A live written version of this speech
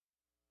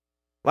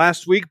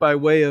Last week, by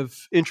way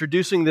of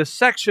introducing this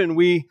section,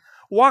 we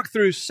walked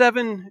through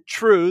 7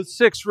 truths,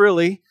 6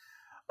 really,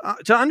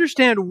 to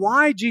understand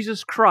why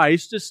Jesus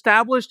Christ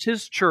established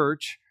his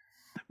church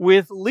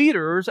with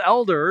leaders,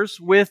 elders,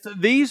 with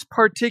these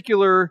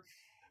particular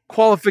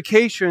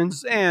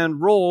qualifications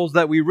and roles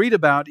that we read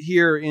about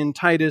here in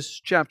Titus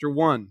chapter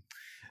 1.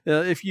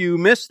 If you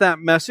missed that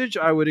message,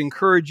 I would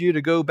encourage you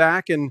to go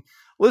back and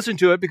listen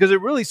to it because it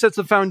really sets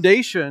the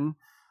foundation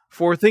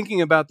for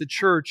thinking about the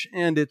church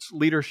and its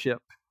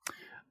leadership.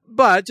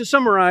 But to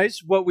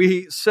summarize what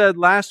we said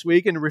last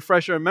week and to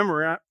refresh our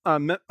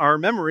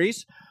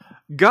memories,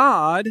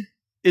 God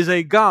is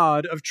a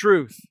God of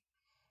truth.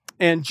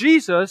 And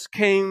Jesus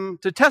came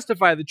to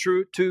testify to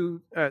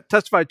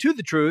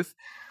the truth.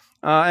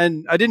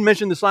 And I didn't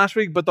mention this last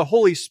week, but the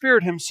Holy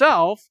Spirit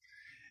himself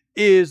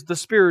is the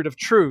Spirit of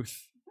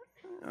truth,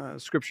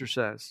 Scripture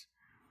says.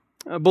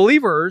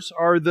 Believers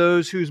are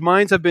those whose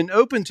minds have been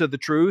opened to the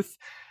truth,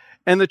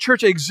 and the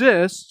church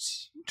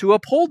exists to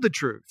uphold the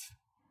truth.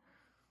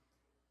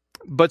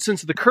 But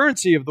since the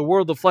currency of the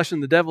world, the flesh,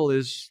 and the devil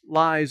is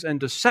lies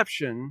and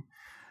deception,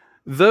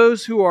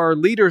 those who are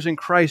leaders in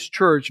Christ's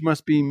church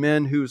must be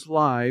men whose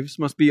lives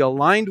must be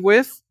aligned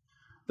with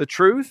the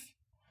truth,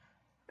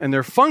 and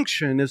their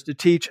function is to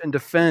teach and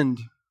defend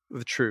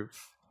the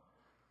truth.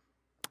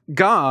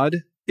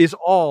 God is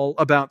all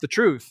about the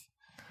truth.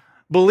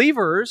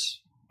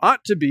 Believers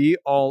ought to be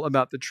all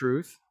about the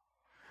truth.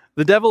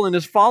 The devil and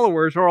his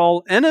followers are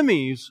all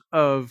enemies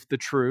of the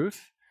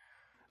truth.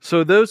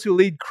 So those who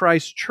lead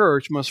Christ's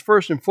church must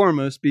first and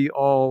foremost be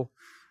all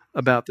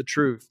about the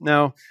truth.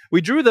 Now, we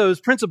drew those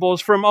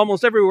principles from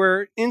almost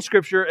everywhere in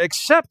Scripture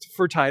except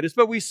for Titus,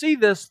 but we see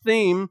this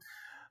theme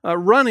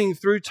running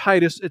through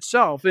Titus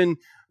itself. In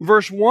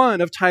verse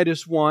 1 of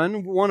Titus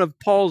 1, one of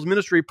Paul's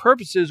ministry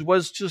purposes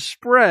was to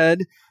spread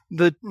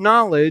the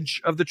knowledge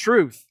of the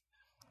truth,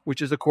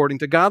 which is according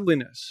to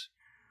godliness.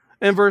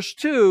 In verse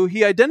 2,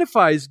 he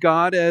identifies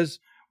God as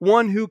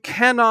one who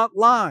cannot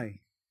lie.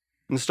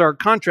 In stark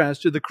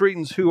contrast to the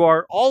Cretans who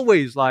are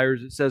always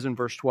liars, it says in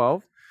verse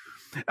 12.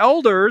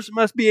 Elders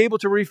must be able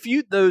to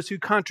refute those who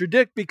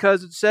contradict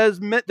because it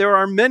says there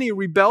are many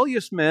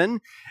rebellious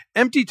men,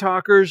 empty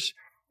talkers,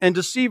 and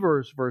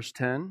deceivers, verse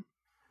 10.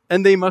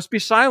 And they must be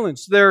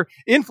silenced. Their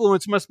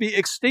influence must be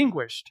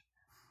extinguished.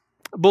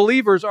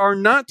 Believers are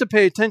not to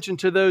pay attention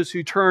to those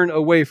who turn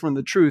away from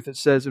the truth, it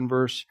says in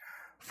verse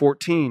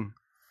 14.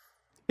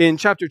 In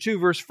chapter 2,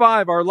 verse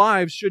 5, our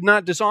lives should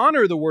not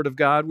dishonor the word of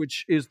God,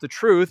 which is the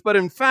truth, but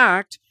in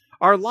fact,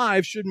 our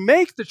lives should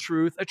make the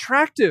truth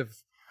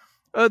attractive.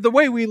 The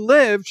way we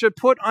live should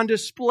put on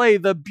display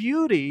the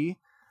beauty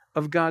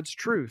of God's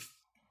truth.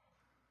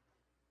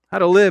 How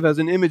to live as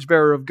an image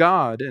bearer of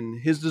God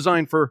and his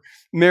design for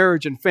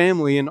marriage and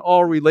family and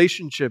all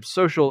relationships,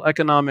 social,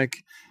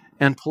 economic,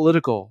 and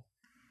political.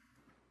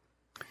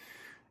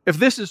 If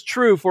this is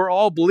true for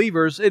all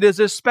believers, it is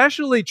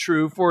especially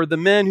true for the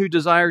men who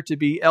desire to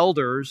be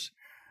elders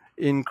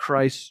in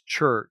Christ's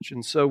church.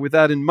 And so with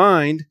that in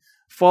mind,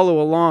 follow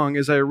along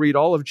as I read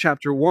all of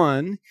chapter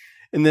 1,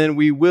 and then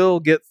we will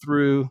get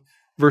through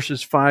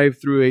verses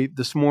 5 through 8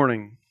 this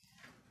morning.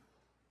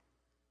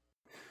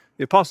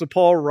 The Apostle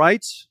Paul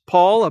writes,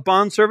 Paul, a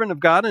bondservant of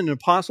God and an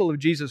apostle of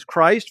Jesus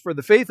Christ, for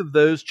the faith of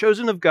those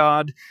chosen of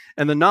God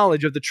and the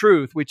knowledge of the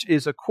truth, which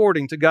is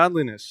according to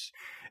godliness,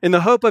 in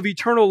the hope of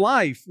eternal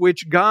life,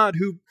 which God,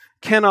 who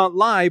cannot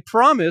lie,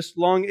 promised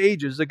long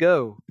ages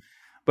ago,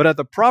 but at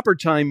the proper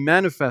time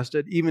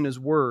manifested even his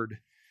word,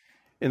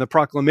 in the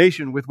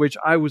proclamation with which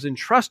I was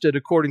entrusted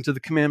according to the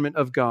commandment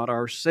of God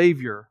our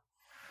Savior.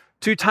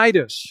 To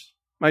Titus,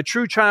 my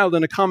true child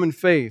in a common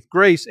faith,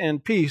 grace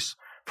and peace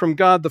from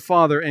God the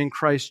Father and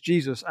Christ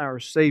Jesus our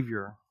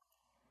Savior.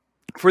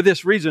 For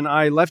this reason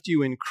I left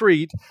you in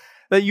Crete,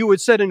 that you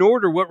would set in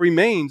order what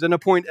remains and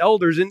appoint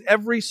elders in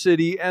every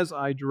city as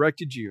I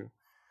directed you.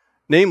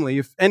 Namely,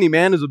 if any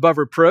man is above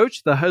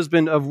reproach, the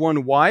husband of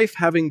one wife,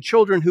 having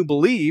children who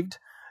believed,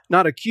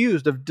 not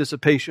accused of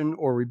dissipation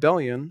or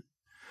rebellion.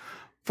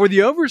 For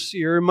the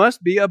overseer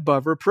must be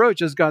above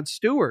reproach as God's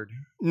steward,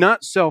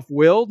 not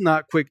self-willed,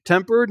 not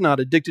quick-tempered,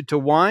 not addicted to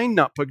wine,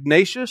 not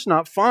pugnacious,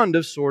 not fond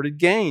of sordid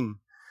gain,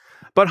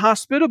 but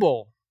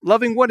hospitable,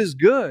 loving what is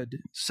good,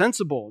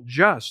 sensible,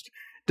 just,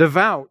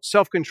 devout,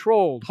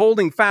 self-controlled,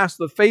 holding fast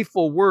the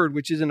faithful word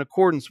which is in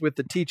accordance with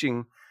the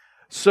teaching,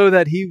 so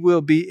that he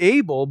will be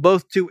able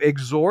both to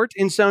exhort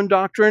in sound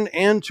doctrine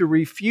and to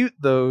refute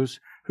those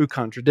who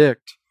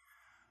contradict.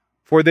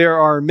 For there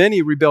are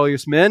many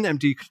rebellious men,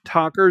 empty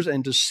talkers,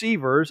 and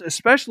deceivers,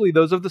 especially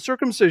those of the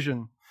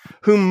circumcision,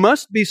 who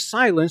must be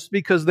silenced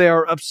because they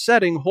are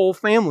upsetting whole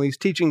families,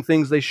 teaching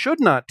things they should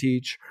not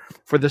teach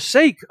for the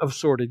sake of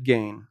sordid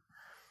gain.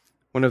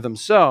 One of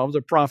themselves,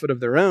 a prophet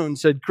of their own,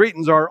 said,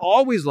 Cretans are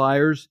always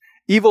liars,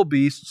 evil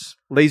beasts,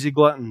 lazy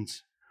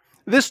gluttons.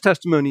 This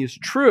testimony is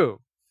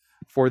true.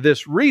 For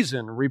this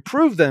reason,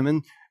 reprove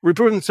them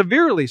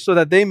severely so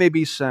that they may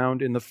be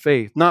sound in the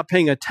faith, not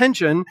paying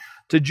attention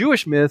to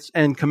Jewish myths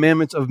and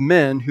commandments of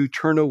men who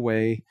turn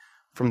away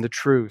from the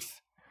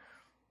truth.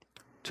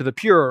 To the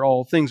pure,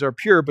 all things are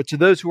pure, but to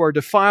those who are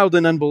defiled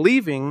and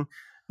unbelieving,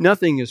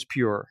 nothing is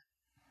pure.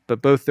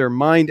 But both their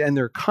mind and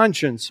their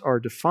conscience are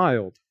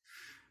defiled.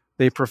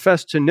 They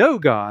profess to know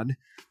God,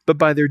 but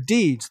by their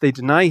deeds they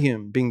deny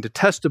him, being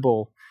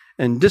detestable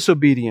and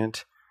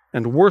disobedient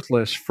and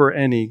worthless for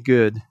any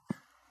good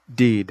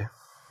deed.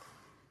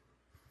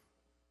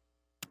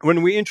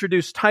 When we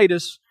introduced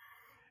Titus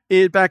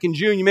back in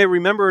June, you may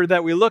remember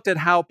that we looked at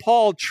how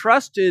Paul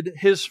trusted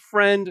his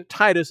friend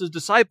Titus, his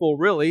disciple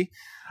really,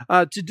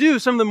 to do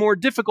some of the more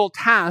difficult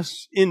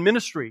tasks in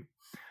ministry.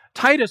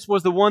 Titus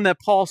was the one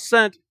that Paul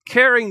sent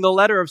carrying the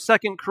letter of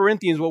 2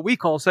 Corinthians, what we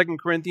call 2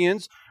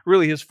 Corinthians,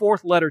 really his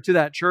fourth letter to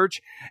that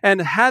church,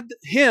 and had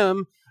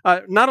him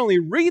not only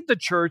read the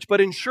church, but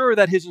ensure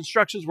that his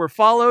instructions were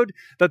followed,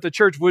 that the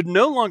church would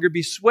no longer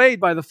be swayed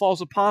by the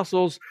false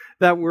apostles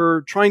that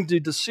were trying to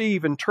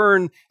deceive and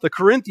turn the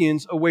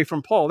Corinthians away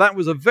from Paul. That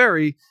was a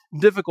very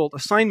difficult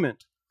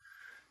assignment.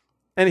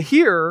 And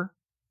here,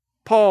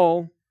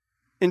 Paul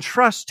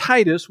entrusts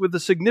Titus with the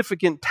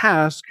significant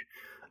task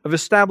of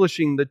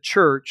establishing the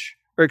church,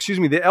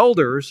 the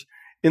elders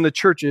in the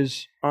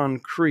churches on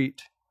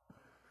Crete.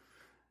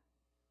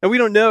 And we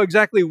don't know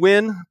exactly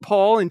when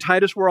Paul and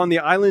Titus were on the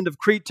island of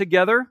Crete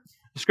together.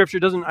 The scripture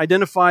doesn't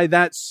identify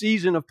that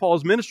season of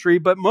Paul's ministry,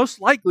 but most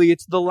likely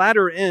it's the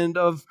latter end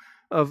of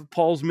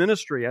Paul's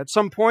ministry. At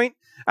some point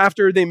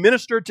after they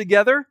ministered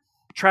together,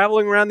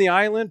 traveling around the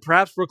island,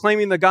 perhaps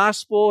proclaiming the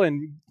gospel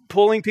and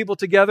pulling people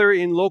together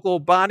in local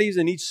bodies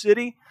in each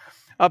city,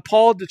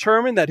 Paul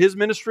determined that his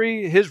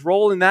ministry, his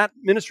role in that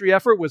ministry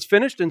effort was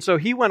finished, and so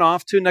he went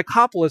off to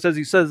Nicopolis, as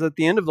he says at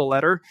the end of the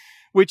letter,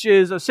 which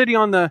is a city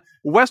on the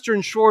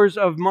western shores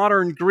of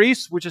modern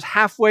Greece, which is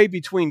halfway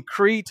between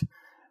Crete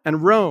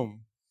and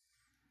Rome.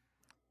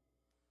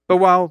 But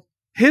while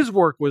his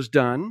work was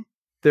done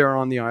there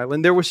on the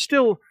island, there was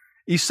still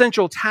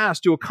essential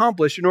tasks to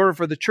accomplish in order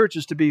for the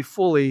churches to be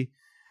fully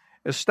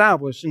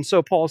established. And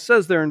so Paul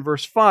says there in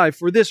verse 5,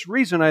 "For this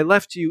reason I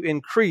left you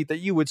in Crete, that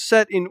you would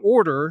set in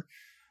order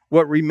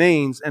what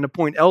remains and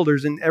appoint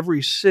elders in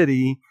every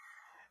city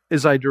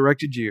as I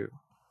directed you."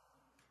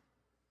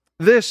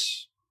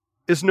 This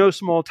is no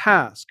small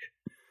task.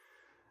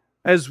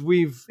 As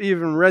we've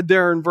even read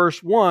there in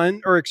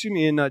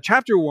in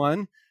chapter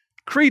 1,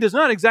 Crete is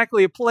not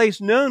exactly a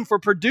place known for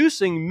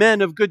producing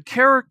men of good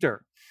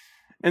character.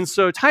 And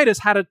so Titus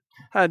had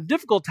a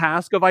difficult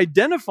task of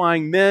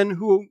identifying men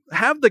who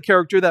have the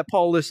character that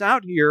Paul lists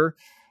out here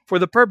for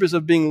the purpose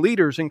of being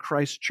leaders in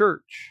Christ's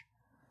church.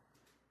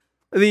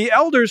 The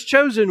elders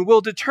chosen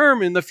will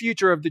determine the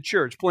future of the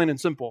church, plain and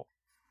simple.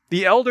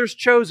 The elders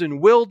chosen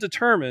will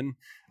determine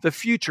the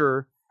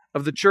future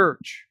of the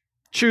church.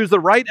 Choose the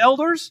right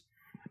elders,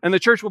 and the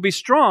church will be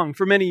strong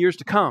for many years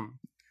to come.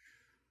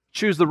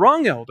 Choose the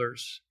wrong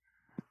elders,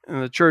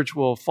 and the church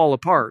will fall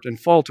apart and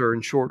falter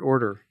in short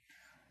order,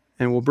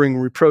 and will bring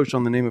reproach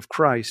on the name of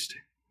Christ.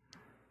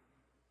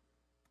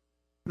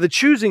 The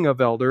choosing of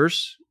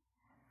elders,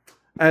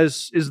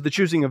 as is the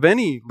choosing of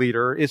any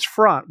leader, is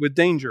fraught with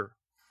danger.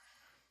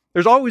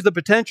 There's always the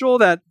potential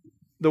that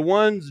the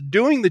ones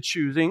doing the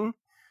choosing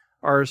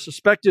are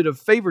suspected of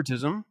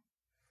favoritism.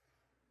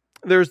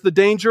 There's the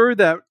danger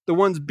that the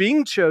ones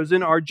being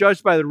chosen are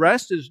judged by the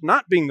rest as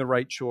not being the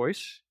right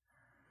choice.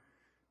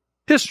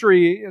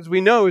 History, as we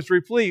know, is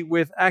replete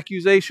with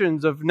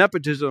accusations of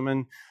nepotism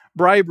and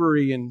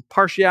bribery and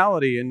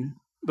partiality, and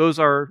those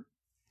are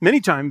many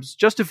times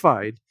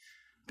justified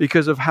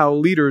because of how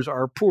leaders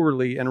are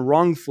poorly and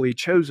wrongfully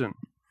chosen.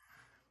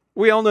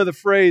 We all know the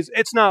phrase,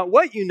 "It's not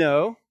what you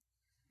know,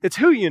 it's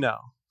who you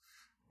know."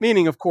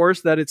 Meaning, of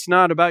course, that it's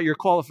not about your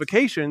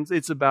qualifications,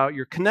 it's about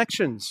your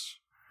connections.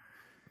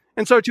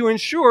 And so to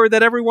ensure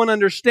that everyone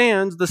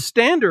understands the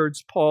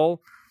standards Paul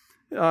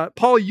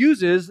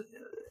uses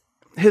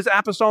his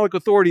apostolic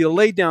authority to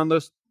lay down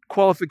those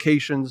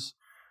qualifications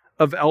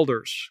of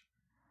elders.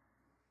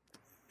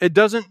 It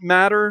doesn't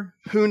matter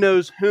who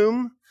knows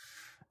whom.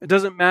 It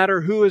doesn't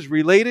matter who is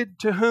related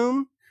to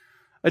whom.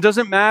 It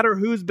doesn't matter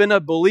who's been a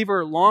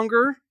believer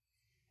longer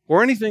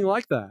or anything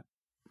like that.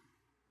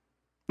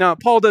 Now,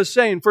 Paul does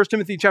say in 1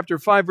 Timothy chapter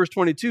 5, verse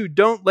 22,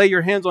 "Don't lay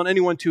your hands on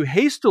anyone too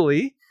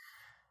hastily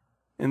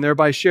and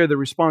thereby share the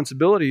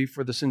responsibility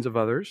for the sins of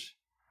others."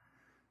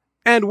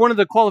 And one of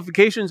the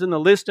qualifications in the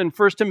list in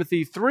 1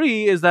 Timothy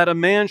 3 is that a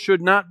man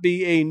should not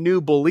be a new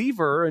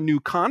believer, a new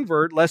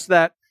convert, lest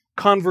that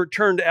convert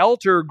turned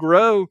elder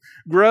grow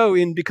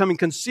in becoming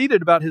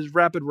conceited about his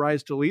rapid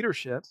rise to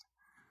leadership.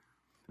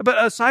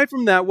 But aside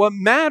from that, what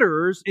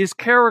matters is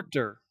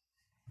character.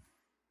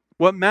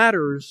 What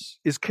matters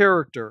is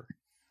character.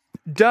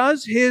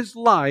 Does his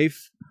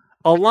life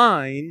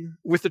align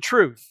with the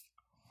truth?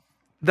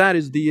 That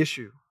is the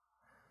issue.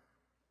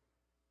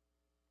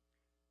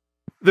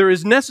 There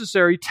is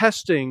necessary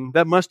testing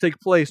that must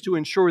take place to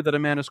ensure that a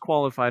man is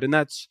qualified, and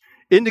that's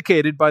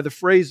indicated by the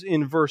phrase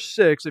in verse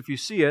 6, if you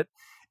see it,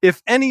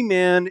 "If any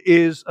man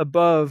is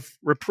above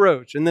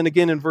reproach." And then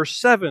again in verse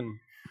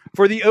 7,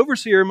 "For the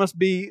overseer must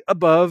be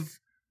above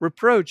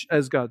reproach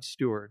as God's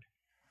steward."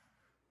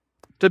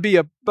 To be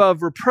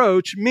above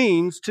reproach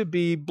means to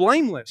be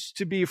blameless,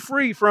 to be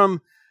free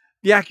from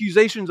the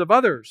accusations of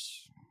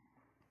others.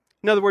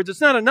 In other words, it's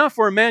not enough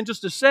for a man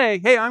just to say,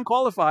 hey, I'm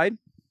qualified.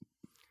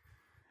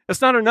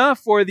 It's not enough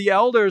for the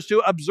elders to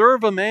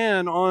observe a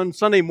man on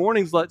Sunday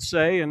mornings, let's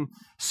say, and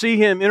see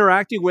him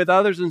interacting with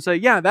others and say,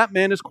 yeah, that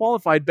man is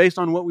qualified based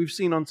on what we've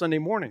seen on Sunday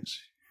mornings.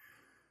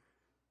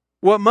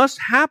 What must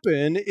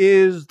happen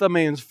is the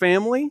man's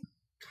family,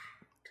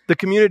 the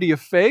community of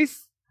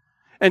faith,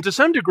 and to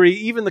some degree,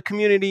 even the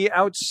community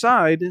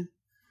outside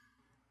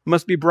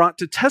must be brought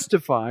to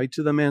testify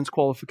to the man's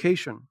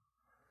qualification.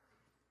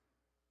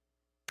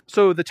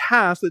 So the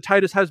task that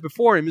Titus has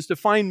before him is to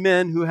find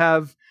men who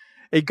have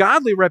a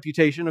godly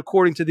reputation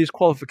according to these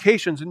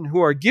qualifications and who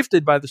are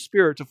gifted by the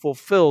Spirit to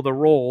fulfill the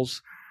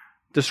roles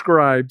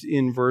described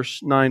in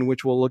verse 9,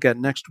 which we'll look at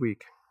next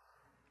week.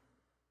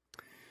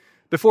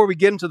 Before we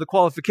get into the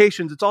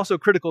qualifications, it's also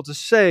critical to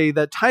say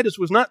that Titus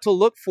was not to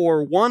look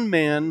for one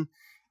man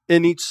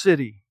in each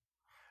city.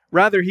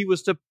 Rather, he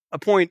was to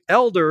appoint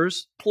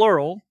elders,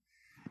 plural,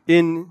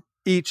 in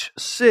each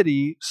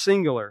city,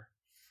 singular.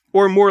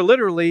 Or more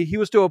literally, he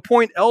was to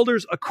appoint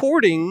elders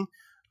according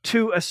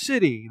to a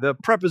city. The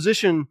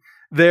preposition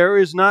there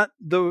is not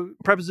the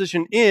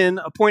preposition in,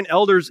 appoint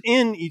elders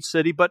in each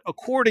city, but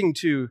according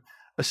to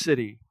a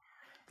city.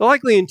 The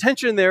likely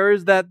intention there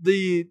is that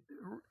the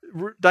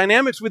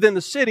dynamics within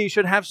the city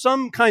should have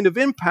some kind of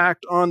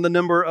impact on the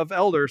number of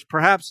elders.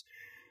 Perhaps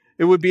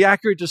it would be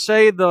accurate to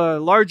say the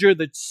larger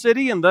the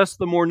city and thus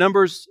the more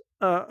numbers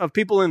of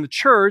people in the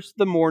church,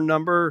 the more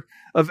number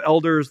of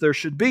elders there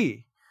should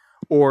be.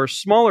 Or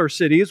smaller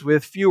cities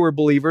with fewer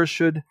believers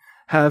should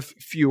have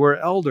fewer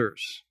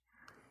elders.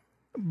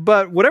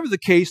 But whatever the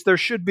case, there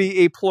should be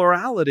a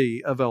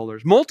plurality of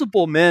elders,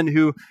 multiple men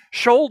who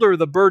shoulder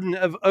the burden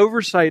of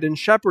oversight and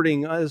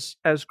shepherding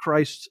as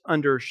Christ's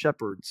under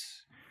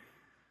shepherds.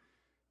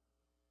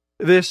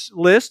 This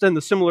list and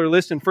the similar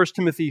list in 1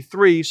 Timothy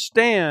 3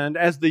 stand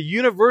as the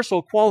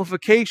universal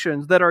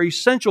qualifications that are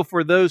essential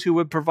for those who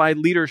would provide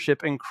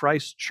leadership in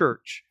Christ's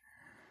church.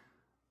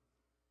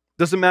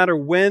 Doesn't matter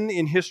when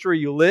in history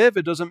you live.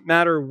 It doesn't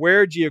matter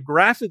where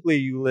geographically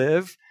you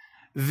live.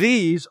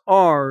 These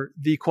are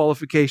the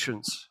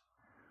qualifications.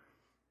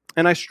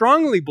 And I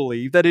strongly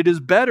believe that it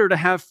is better to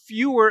have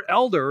fewer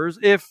elders,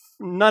 if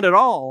none at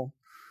all,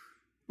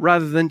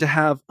 rather than to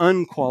have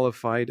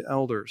unqualified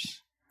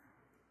elders.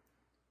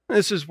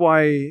 This is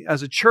why,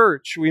 as a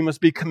church, we must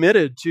be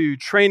committed to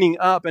training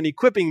up and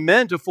equipping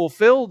men to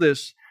fulfill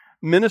this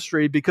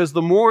ministry, because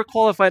the more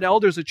qualified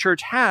elders a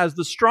church has,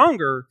 the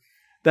stronger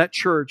that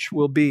church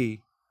will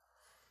be.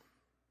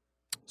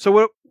 So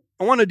what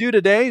I want to do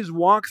today is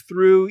walk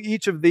through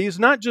each of these,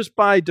 not just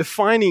by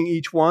defining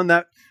each one,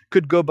 that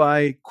could go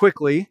by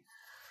quickly.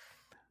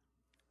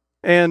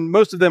 And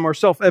most of them are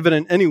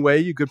self-evident anyway.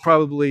 You could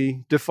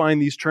probably define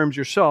these terms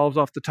yourselves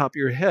off the top of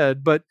your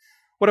head. But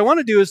what I want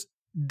to do is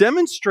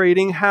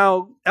demonstrating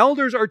how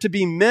elders are to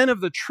be men of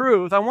the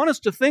truth. I want us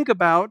to think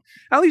about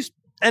at least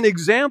an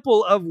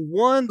example of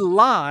one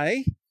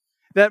lie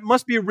that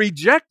must be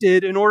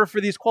rejected in order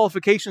for these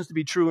qualifications to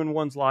be true in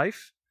one's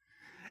life,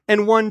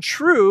 and one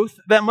truth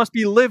that must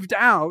be lived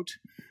out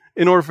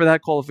in order for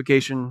that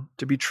qualification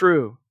to be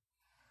true.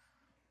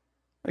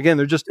 Again,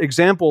 they're just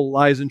example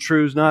lies and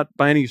truths, not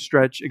by any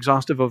stretch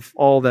exhaustive of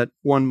all that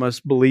one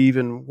must believe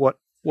and what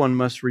one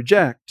must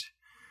reject.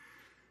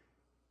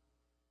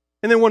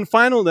 And then one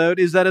final note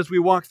is that as we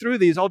walk through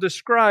these, I'll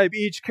describe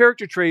each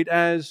character trait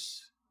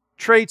as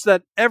traits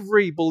that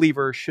every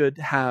believer should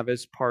have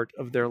as part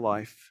of their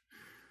life.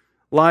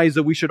 Lies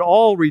that we should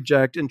all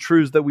reject and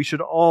truths that we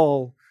should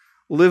all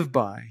live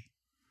by.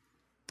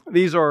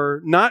 These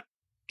are not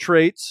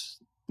traits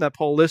that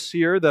Paul lists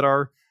here that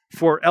are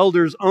for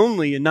elders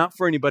only and not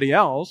for anybody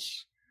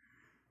else.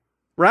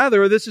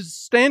 Rather, this is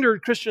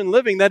standard Christian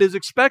living that is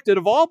expected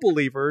of all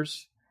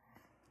believers,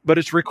 but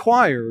it's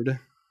required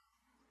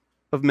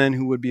of men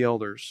who would be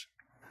elders.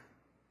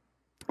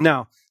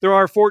 Now, there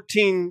are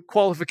 14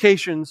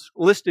 qualifications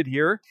listed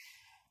here,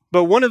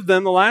 but one of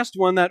them, the last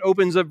one that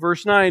opens up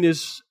verse 9,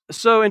 is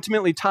so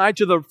intimately tied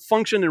to the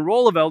function and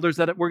role of elders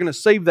that we're going to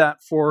save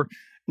that for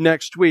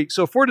next week.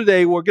 So for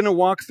today, we're going to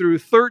walk through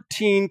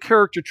 13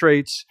 character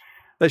traits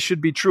that should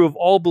be true of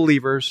all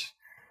believers,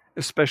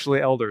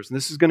 especially elders. And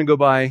this is going to go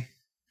by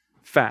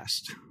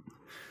fast.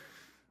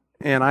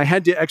 And I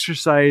had to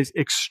exercise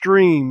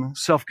extreme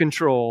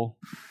self-control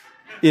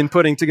in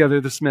putting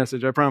together this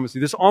message, I promise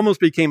you. This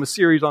almost became a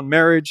series on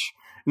marriage,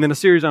 and then a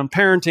series on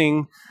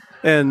parenting,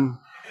 and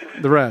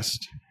the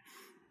rest.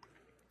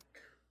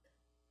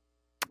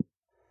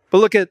 But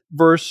look at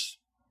verse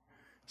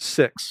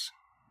 6.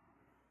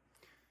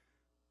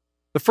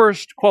 The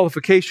first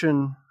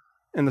qualification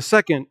and the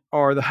second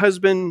are the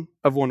husband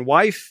of one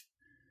wife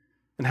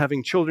and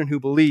having children who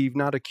believe,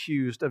 not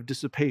accused of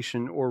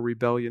dissipation or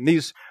rebellion.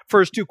 These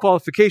first two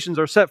qualifications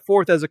are set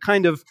forth as a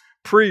kind of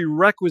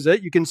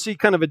prerequisite. You can see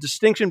kind of a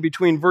distinction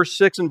between verse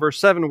 6 and verse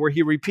 7 where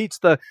he repeats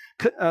the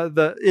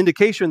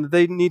indication that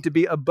they need to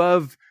be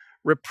above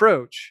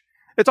reproach.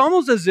 It's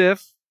almost as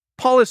if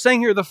Paul is saying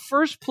here, the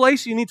first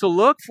place you need to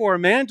look for a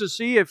man to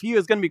see if he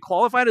is going to be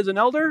qualified as an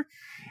elder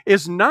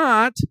is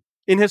not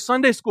in his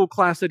Sunday school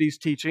class that he's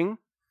teaching.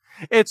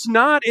 It's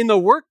not in the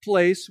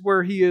workplace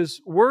where he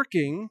is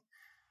working.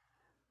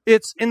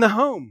 It's in the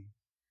home.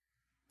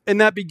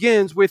 And that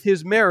begins with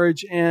his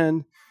marriage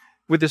and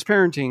with his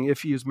parenting,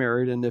 if he is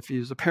married and if he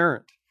is a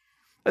parent.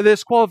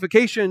 This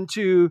qualification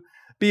to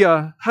be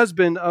a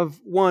husband of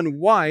one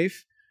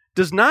wife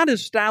does not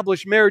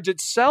establish marriage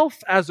itself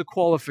as a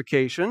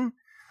qualification,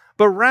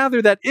 but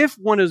rather that if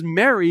one is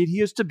married,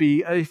 he is to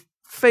be a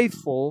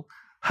faithful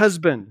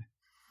husband.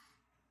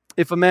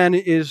 If a man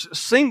is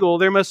single,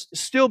 there must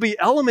still be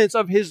elements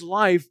of his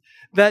life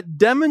that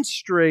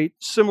demonstrate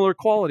similar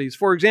qualities.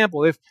 For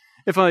example, if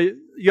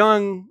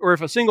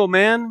a single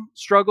man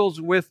struggles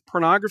with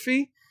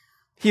pornography,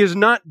 he is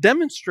not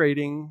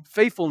demonstrating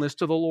faithfulness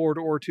to the Lord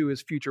or to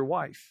his future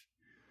wife.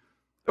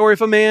 Or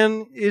if a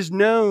man is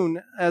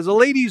known as a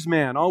ladies'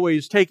 man,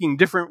 always taking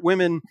different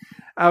women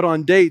out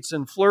on dates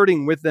and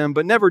flirting with them,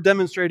 but never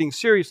demonstrating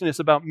seriousness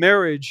about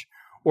marriage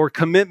or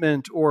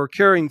commitment or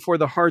caring for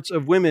the hearts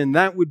of women,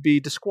 that would be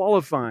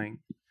disqualifying.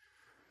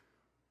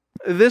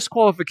 This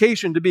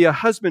qualification to be a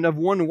husband of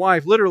one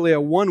wife, literally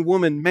a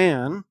one-woman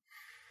man,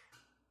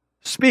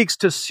 speaks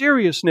to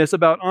seriousness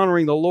about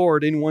honoring the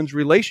Lord in one's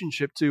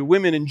relationship to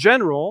women in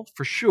general,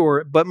 for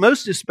sure, but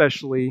most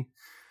especially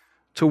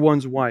to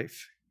one's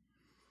wife.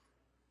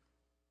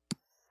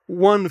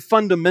 One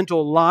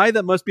fundamental lie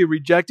that must be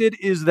rejected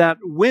is that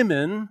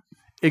women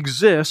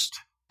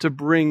exist to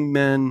bring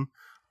men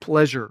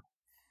pleasure.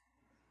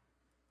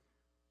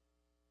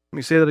 Let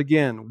me say that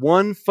again.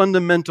 One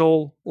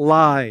fundamental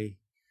lie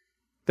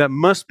that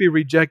must be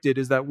rejected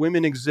is that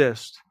women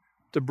exist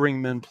to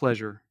bring men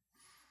pleasure.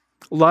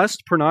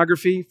 Lust,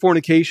 pornography,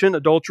 fornication,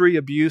 adultery,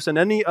 abuse, and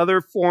any other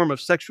form of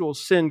sexual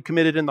sin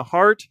committed in the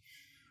heart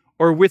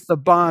or with the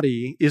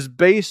body is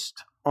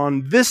based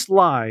on this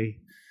lie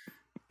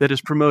that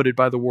is promoted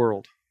by the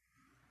world.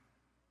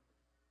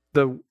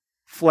 The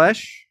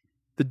flesh,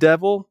 the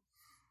devil,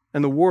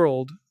 and the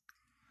world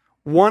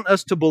want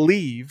us to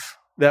believe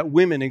that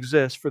women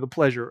exist for the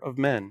pleasure of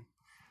men,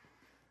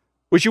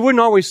 which you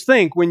wouldn't always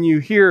think when you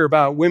hear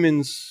about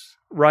women's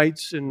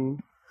rights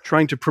and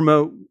trying to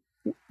promote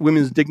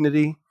women's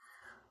dignity.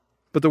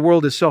 But the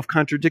world is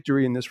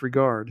self-contradictory in this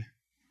regard.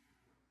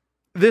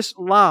 This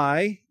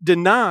lie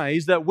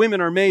denies that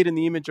women are made in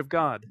the image of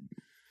God.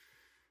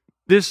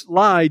 This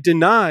lie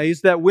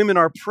denies that women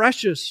are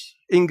precious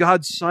in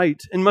God's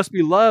sight and must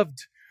be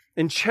loved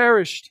and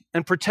cherished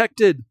and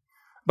protected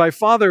by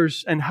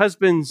fathers and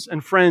husbands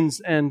and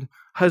friends and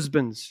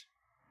husbands.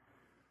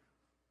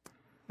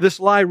 This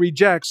lie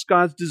rejects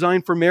God's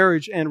design for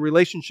marriage and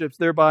relationships,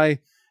 thereby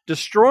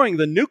destroying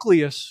the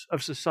nucleus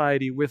of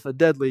society with a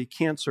deadly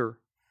cancer.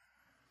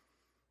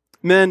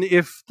 Men,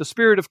 if the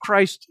Spirit of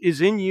Christ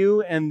is in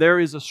you and there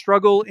is a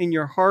struggle in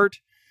your heart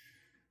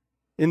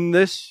in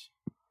this,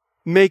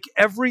 make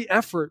every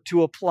effort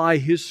to apply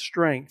His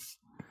strength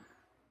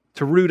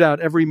to root out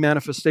every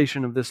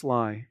manifestation of this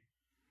lie.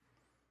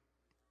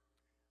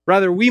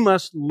 Rather, we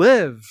must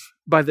live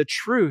by the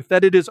truth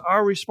that it is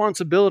our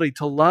responsibility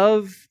to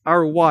love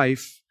our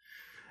wife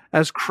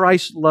as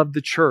Christ loved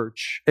the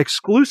church,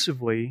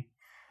 exclusively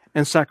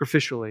and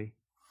sacrificially.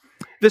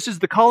 This is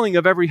the calling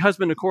of every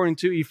husband according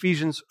to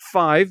Ephesians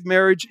 5.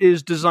 Marriage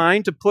is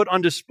designed to put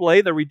on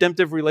display the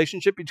redemptive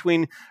relationship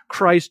between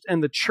Christ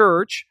and the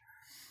church.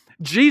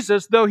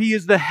 Jesus, though He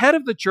is the head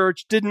of the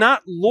church, did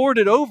not lord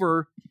it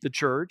over the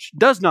church,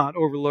 does not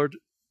overlord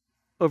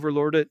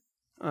it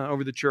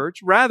over the church.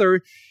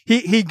 Rather,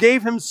 he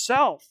gave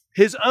Himself,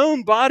 His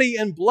own body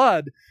and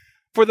blood,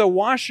 for the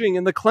washing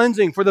and the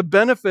cleansing, for the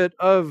benefit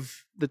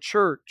of the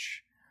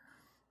church.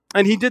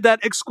 And He did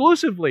that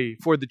exclusively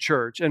for the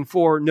church and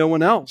for no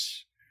one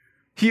else.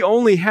 He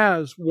only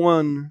has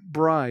one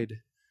bride.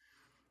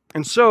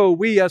 And so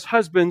we as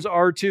husbands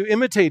are to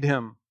imitate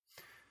Him.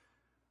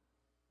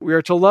 We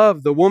are to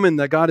love the woman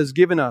that God has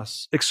given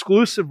us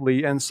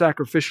exclusively and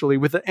sacrificially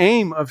with the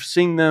aim of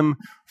seeing them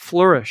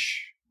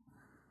flourish.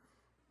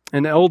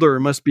 An elder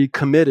must be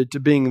committed to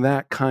being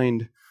that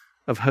kind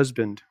of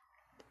husband.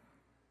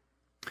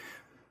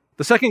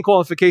 The second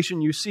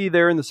qualification you see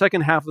there in the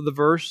second half of the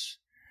verse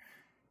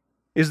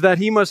is that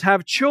he must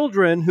have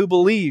children who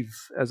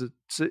believe, as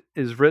it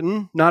is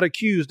written, not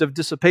accused of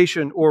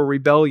dissipation or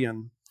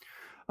rebellion.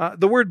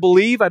 The word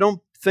believe, I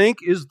don't think,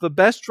 is the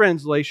best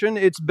translation.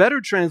 It's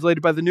better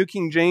translated by the New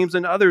King James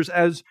and others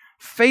as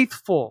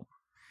faithful.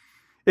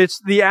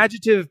 It's the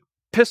adjective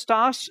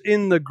pistos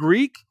in the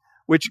Greek,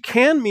 which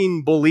can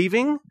mean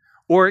believing,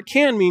 or it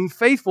can mean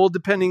faithful,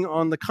 depending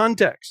on the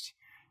context.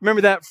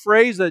 Remember that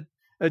phrase that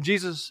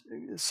Jesus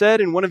said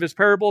in one of His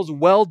parables,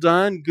 "Well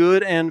done,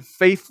 good and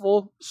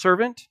faithful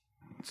servant"?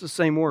 It's the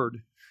same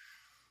word.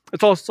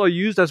 It's also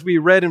used, as we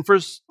read in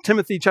 1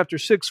 Timothy chapter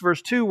 6,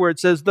 verse 2, where it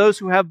says, "Those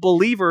who have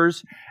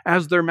believers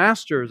as their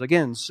masters."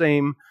 Again,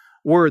 same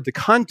word. The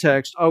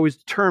context always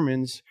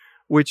determines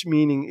which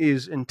meaning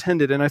is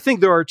intended. And I think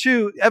there are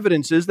two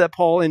evidences that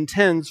Paul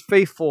intends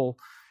faithful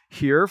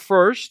here.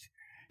 First,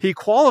 He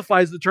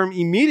qualifies the term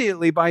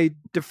immediately by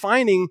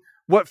defining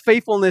what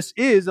faithfulness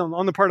is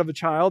on the part of a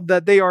child,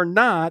 that they are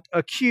not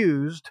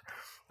accused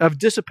of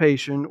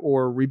dissipation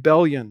or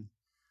rebellion.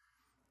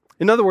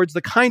 In other words,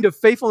 the kind of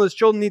faithfulness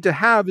children need to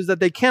have is that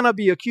they cannot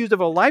be accused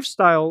of a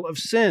lifestyle of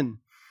sin.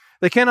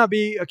 They cannot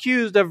be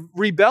accused of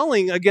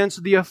rebelling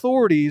against the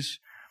authorities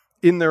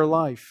in their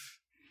life.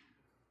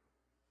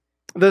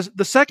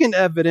 The second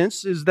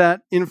evidence is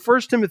that in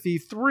 1 Timothy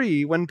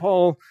 3, when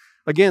Paul,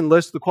 again,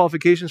 lists the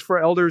qualifications for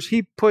elders,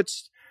 he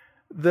puts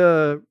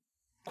the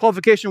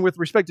qualification with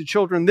respect to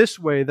children this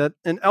way, that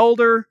an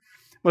elder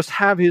must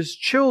have his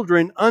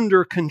children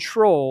under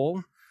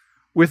control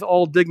with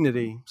all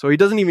dignity. So he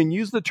doesn't even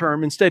use the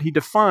term. Instead, he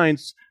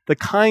defines the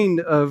kind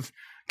of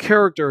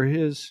character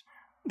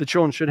the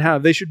children should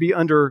have. They should be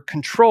under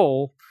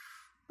control,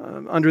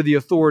 under the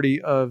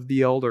authority of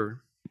the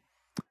elder.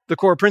 The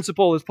core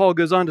principle, as Paul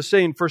goes on to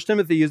say in 1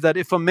 Timothy, is that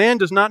if a man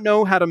does not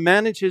know how to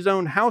manage his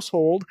own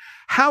household,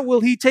 how will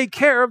he take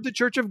care of the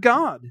church of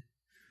God?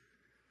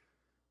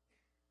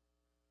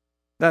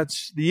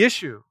 That's the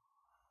issue.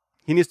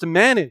 He needs to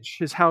manage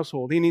his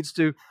household. He needs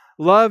to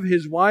love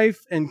his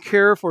wife and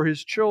care for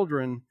his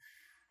children.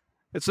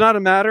 It's not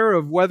a matter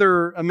of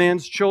whether a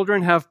man's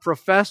children have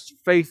professed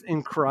faith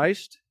in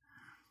Christ,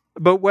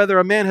 but whether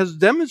a man has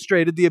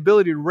demonstrated the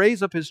ability to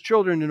raise up his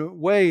children in a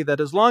way that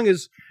as long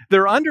as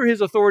they're under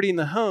his authority in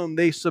the home,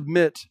 they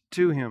submit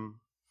to him.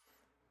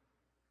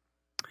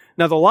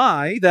 Now, the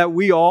lie that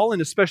we all,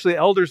 and especially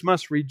elders,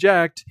 must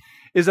reject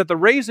is that the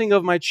raising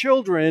of my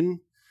children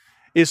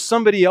is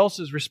somebody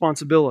else's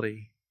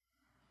responsibility.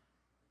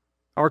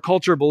 Our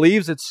culture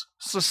believes it's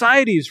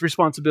society's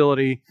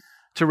responsibility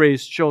to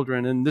raise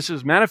children, and this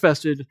is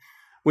manifested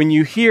when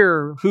you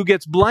hear who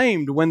gets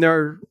blamed when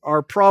there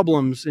are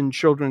problems in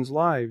children's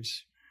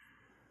lives.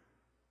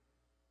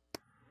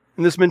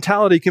 And this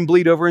mentality can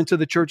bleed over into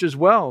the church as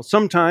well.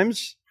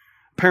 Sometimes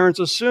parents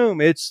assume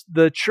it's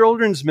the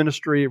children's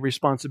ministry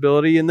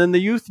responsibility, and then the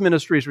youth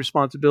ministry's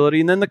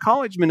responsibility, and then the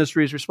college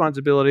ministry's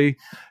responsibility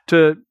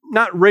to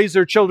not raise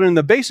their children in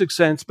the basic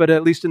sense, but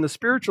at least in the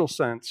spiritual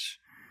sense.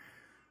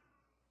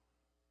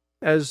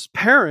 As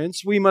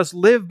parents, we must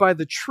live by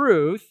the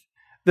truth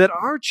that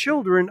our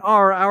children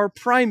are our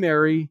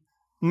primary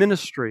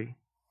ministry.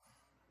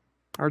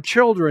 Our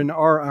children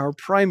are our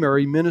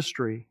primary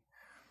ministry.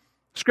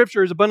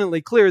 Scripture is abundantly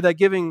clear that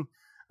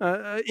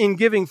in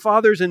giving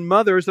fathers and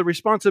mothers the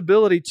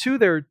responsibility to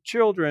their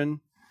children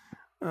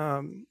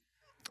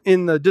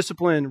in the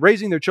discipline,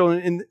 raising their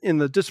children in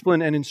the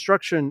discipline and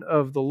instruction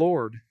of the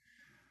Lord.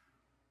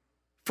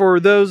 For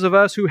those of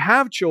us who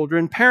have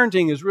children,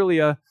 parenting is really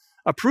a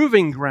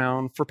proving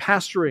ground for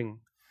pastoring.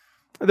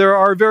 There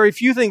are very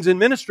few things in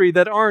ministry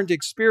that aren't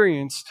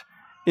experienced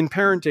in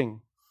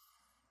parenting.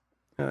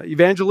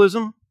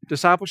 Evangelism,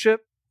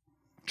 discipleship,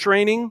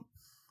 training,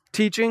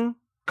 teaching,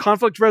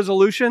 conflict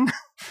resolution,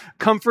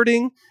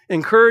 comforting,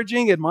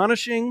 encouraging,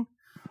 admonishing.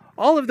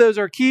 All of those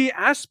are key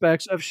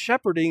aspects of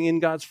shepherding in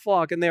God's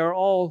flock, and they are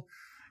all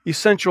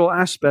essential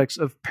aspects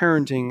of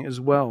parenting as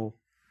well.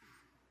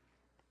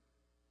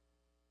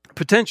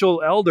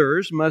 Potential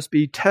elders must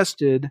be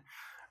tested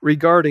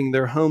regarding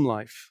their home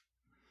life.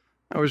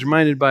 I was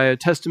reminded by a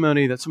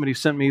testimony that somebody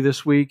sent me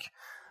this week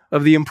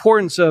of the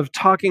importance of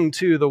talking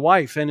to the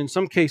wife, and in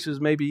some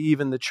cases, maybe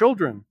even the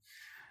children,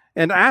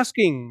 and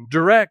asking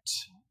direct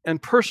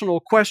and personal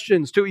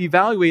questions to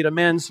evaluate a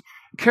man's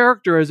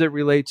character as it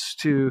relates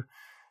to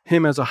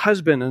him as a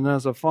husband and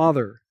as a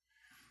father.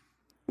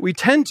 We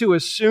tend to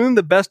assume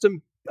the best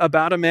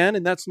about a man,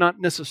 and that's not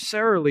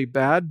necessarily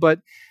bad, but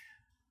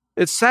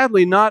it's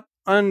sadly not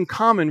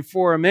uncommon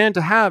for a man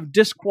to have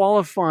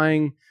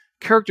disqualifying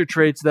character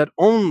traits that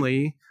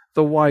only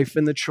the wife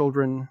and the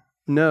children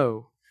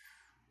know.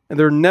 And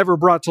they're never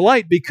brought to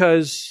light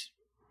because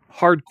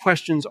hard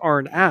questions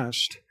aren't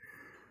asked,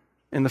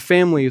 and the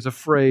family is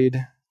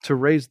afraid to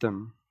raise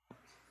them.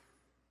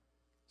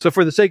 So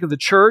for the sake of the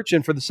church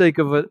and for the sake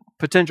of a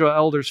potential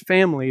elder's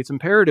family, it's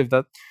imperative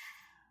that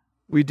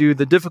we do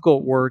the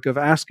difficult work of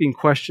asking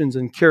questions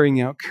and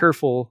carrying out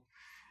careful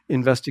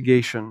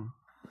investigation.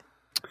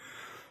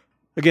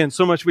 Again,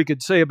 so much we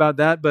could say about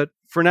that, but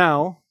for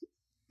now,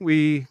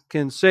 we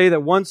can say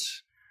that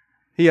once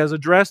he has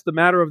addressed the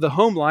matter of the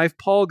home life,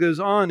 Paul goes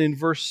on in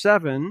verse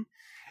 7,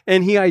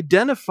 and he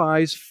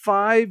identifies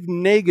 5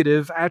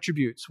 negative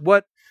attributes,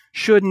 what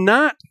should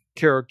not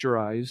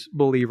characterize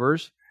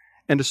believers,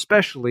 and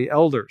especially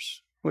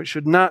elders, what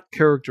should not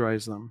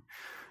characterize them.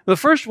 The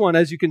first one,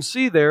 as you can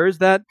see there, is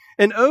that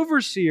an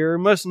overseer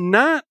must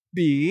not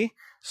be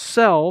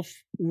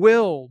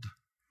self-willed.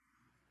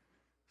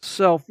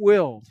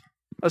 Self-willed.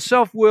 A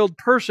self-willed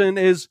person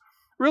is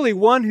really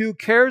one who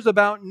cares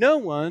about no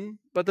one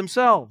but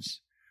themselves.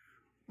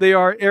 They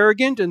are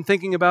arrogant in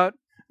thinking about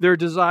their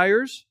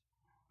desires.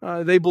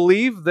 They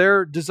believe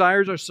their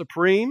desires are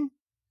supreme.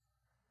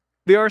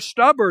 They are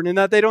stubborn in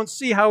that they don't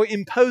see how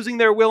imposing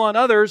their will on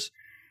others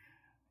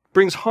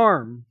brings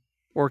harm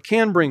or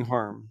can bring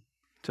harm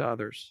to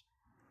others.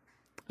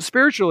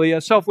 Spiritually,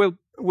 a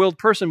self-willed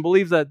person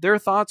believes that their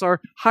thoughts are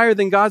higher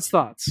than God's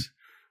thoughts.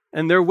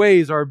 and their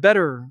ways are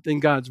better than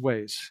God's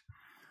ways.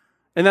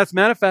 And that's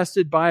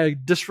manifested by a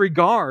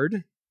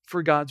disregard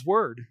for God's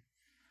word.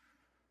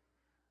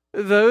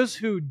 Those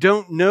who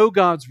don't know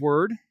God's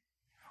word,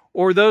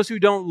 or those who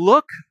don't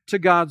look to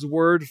God's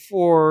word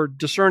for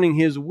discerning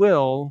his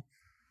will,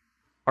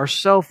 are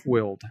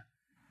self-willed.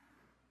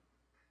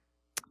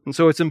 And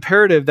so it's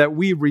imperative that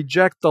we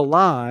reject the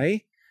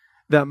lie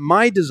that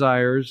my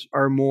desires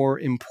are more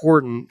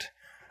important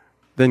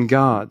than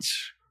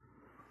God's.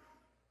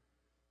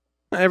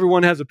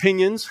 Everyone has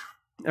opinions,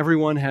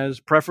 everyone has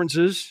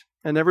preferences,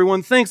 and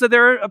everyone thinks that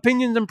their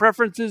opinions and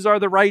preferences are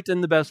the right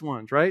and the best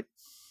ones, right?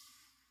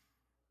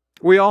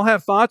 We all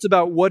have thoughts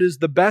about what is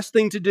the best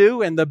thing to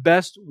do and the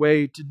best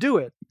way to do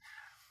it.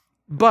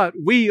 But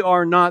we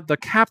are not the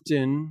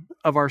captain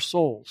of our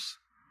souls.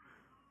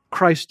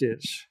 Christ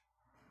is.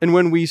 And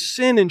when we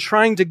sin in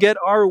trying to get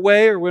our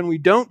way, or when we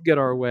don't get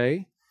our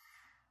way,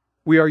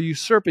 we are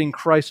usurping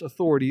Christ's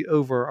authority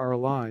over our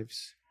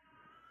lives.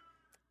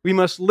 We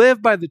must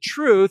live by the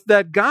truth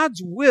that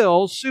God's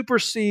will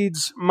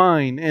supersedes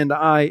mine, and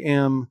I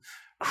am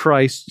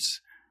Christ's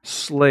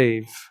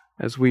slave,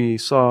 as we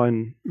saw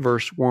in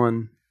verse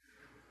 1.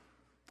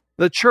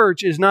 The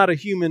church is not a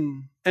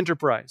human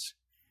enterprise.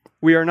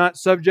 We are not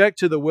subject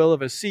to the will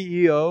of a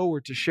CEO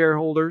or to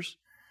shareholders.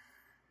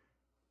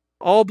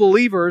 All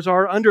believers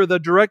are under the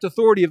direct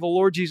authority of the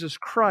Lord Jesus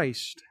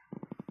Christ.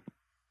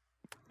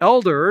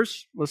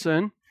 Elders,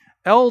 listen,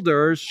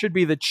 elders should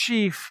be the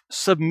chief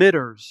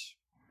submitters.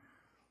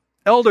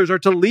 Elders are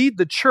to lead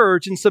the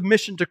church in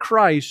submission to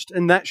Christ,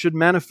 and that should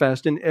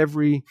manifest in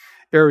every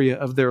area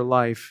of their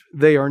life.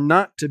 They are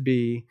not to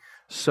be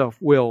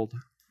self-willed.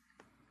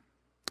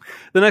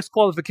 The next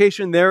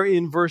qualification there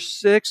in verse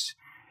 6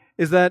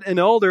 is that an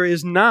elder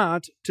is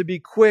not to be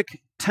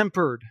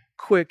quick-tempered.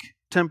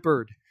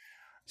 Quick-tempered.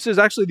 This is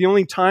actually the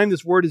only time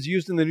this word is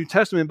used in the New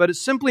Testament, but it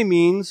simply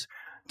means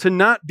to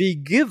not be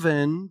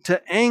given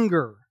to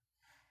anger.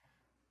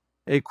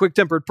 A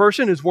quick-tempered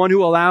person is one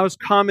who allows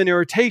common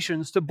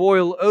irritations to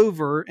boil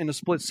over in a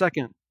split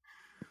second.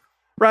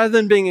 Rather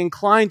than being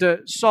inclined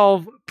to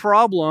solve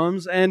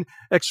problems and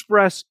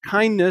express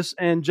kindness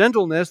and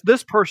gentleness,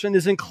 this person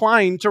is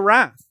inclined to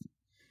wrath.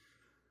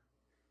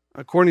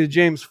 According to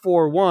James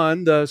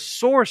 4:1, the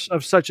source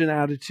of such an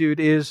attitude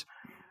is,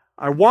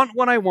 I want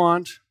what I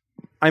want,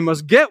 I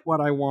must get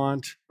what I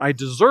want, I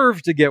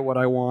deserve to get what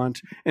I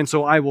want, and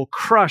so I will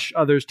crush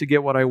others to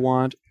get what I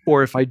want,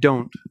 or if I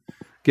don't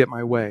get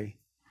my way.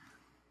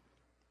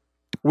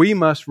 We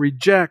must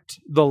reject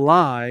the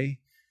lie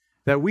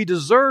that we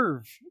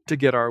deserve to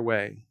get our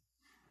way.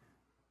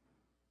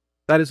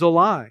 That is a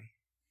lie.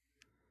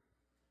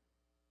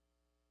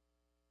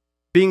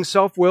 Being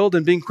self-willed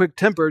and being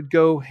quick-tempered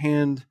go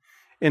hand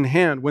in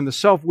hand. When the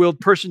self-willed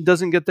person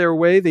doesn't get their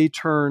way, they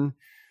turn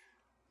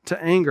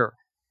to anger.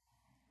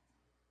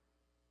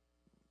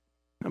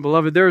 And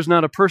beloved, there is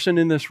not a person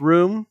in this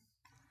room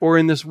or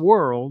in this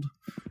world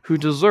who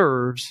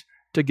deserves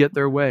to get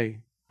their way.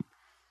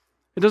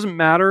 It doesn't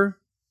matter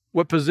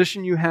what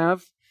position you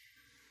have.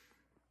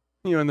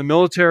 In the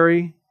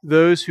military,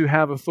 those who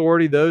have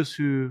authority, those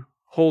who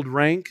hold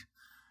rank,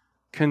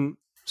 can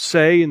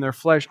say in their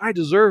flesh, I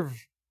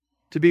deserve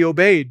to be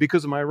obeyed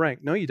because of my rank.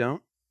 No, you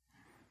don't.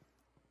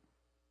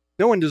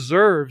 No one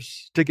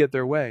deserves to get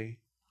their way.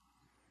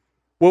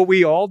 What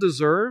we all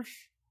deserve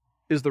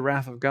is the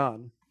wrath of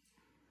God.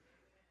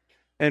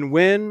 And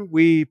when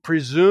we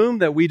presume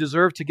that we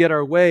deserve to get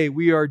our way,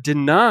 we are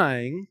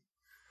denying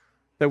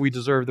that we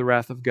deserve the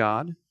wrath of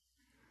God.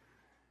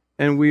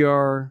 And we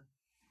are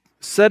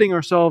setting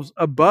ourselves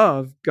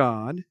above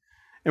God.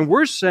 And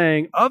we're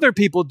saying other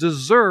people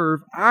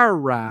deserve our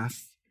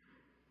wrath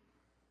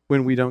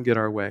when we don't get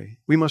our way.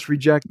 We must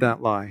reject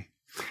that lie.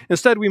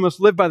 Instead, we must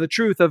live by the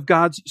truth of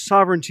God's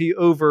sovereignty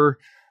over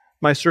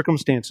my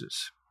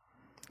circumstances.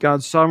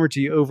 God's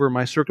sovereignty over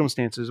my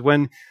circumstances.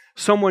 When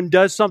someone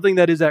does something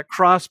that is at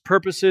cross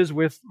purposes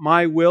with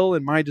my will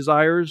and my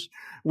desires,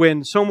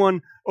 when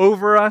someone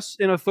over us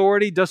in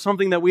authority does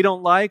something that we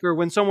don't like, or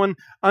when someone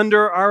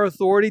under our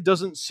authority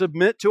doesn't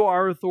submit to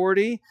our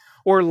authority,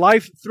 or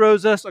life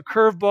throws us a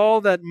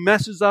curveball that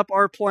messes up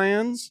our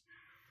plans,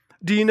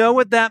 do you know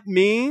what that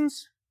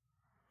means?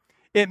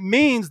 It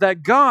means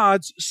that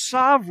God's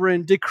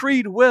sovereign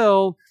decreed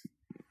will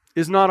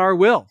is not our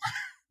will,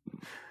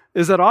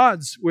 is at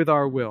odds with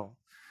our will.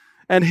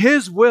 And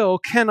His will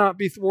cannot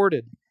be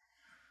thwarted.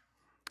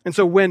 And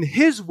so when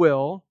His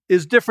will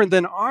is different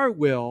than our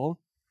will,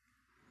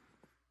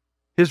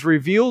 His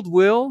revealed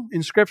will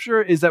in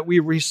Scripture is that we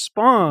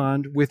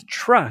respond with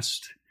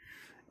trust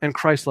and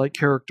Christ-like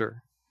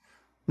character,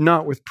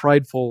 not with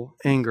prideful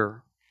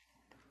anger.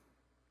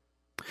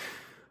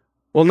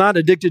 Well, not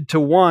addicted to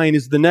wine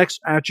is the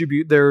next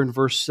attribute there in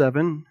verse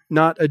 7.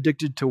 Not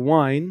addicted to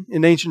wine.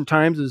 In ancient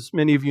times, as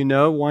many of you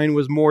know, wine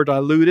was more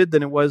diluted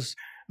than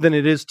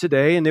it is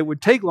today, and it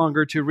would take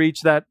longer to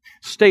reach that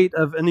state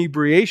of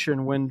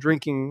inebriation when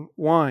drinking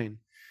wine.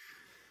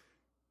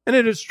 And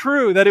it is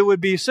true that it would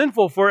be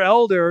sinful for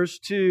elders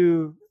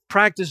to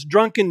practice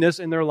drunkenness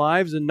in their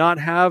lives and not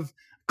have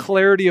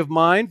clarity of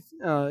mind.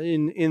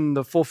 in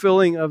the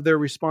fulfilling of their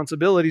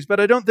responsibilities. But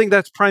I don't think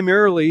that's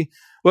primarily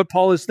what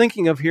Paul is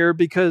thinking of here,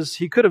 because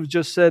he could have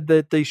just said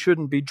that they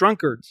shouldn't be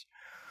drunkards.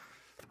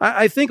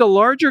 I think a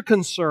larger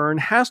concern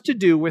has to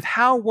do with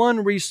how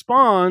one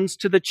responds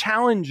to the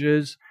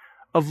challenges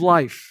of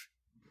life.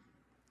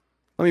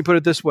 Let me put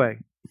it this way.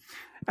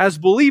 As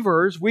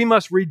believers, we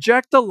must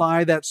reject the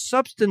lie that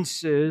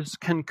substances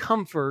can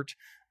comfort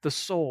the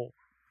soul.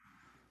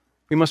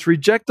 We must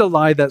reject the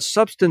lie that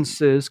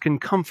substances can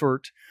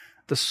comfort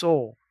the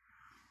soul.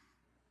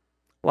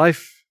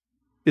 Life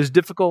is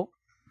difficult.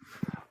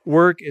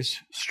 Work is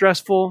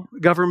stressful.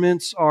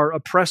 Governments are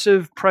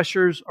oppressive.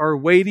 Pressures are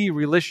weighty.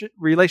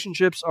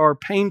 Relationships are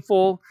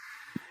painful.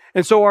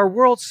 And so our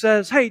world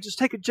says, hey, just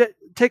take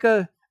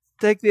the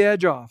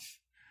edge off.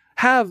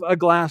 Have a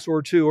glass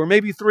or two, or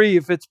maybe three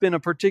if it's been a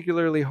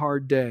particularly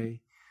hard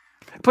day.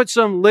 Put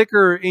some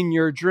liquor in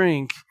your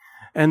drink,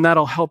 and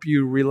that'll help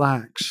you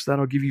relax.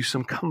 That'll give you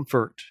some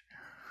comfort.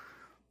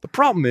 The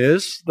problem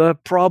is, the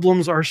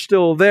problems are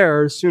still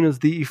there as soon as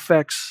the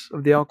effects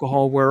of the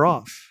alcohol wear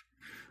off.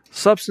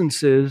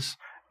 Substances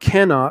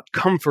cannot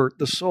comfort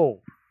the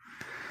soul.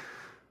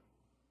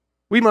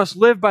 We must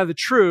live by the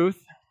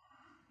truth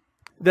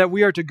that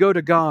we are to go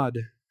to God,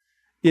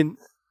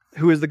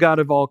 who is the God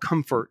of all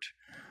comfort,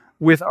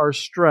 with our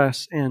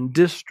stress and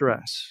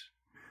distress.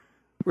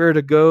 We're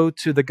to go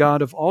to the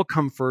God of all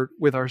comfort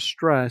with our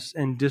stress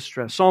and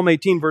distress. Psalm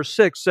 18, verse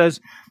 6 says,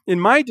 "In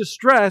my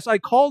distress I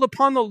called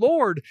upon the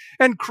Lord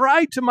and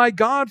cried to my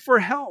God for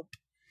help.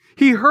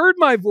 He heard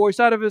my voice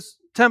out of his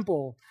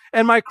temple,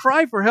 and my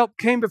cry for help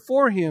came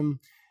before him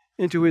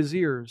into his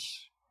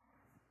ears."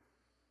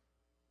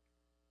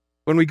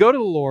 When we go to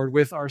the Lord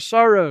with our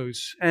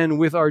sorrows and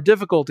with our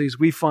difficulties,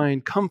 we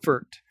find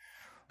comfort.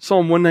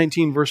 Psalm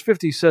 119, verse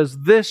 50 says,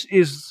 "This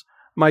is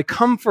my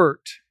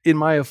comfort in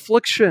my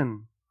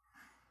affliction,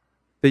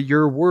 that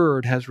your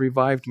word has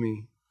revived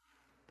me."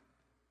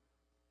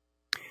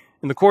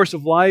 In the course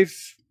of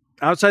life,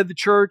 outside the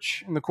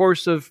church, in the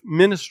course of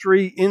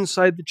ministry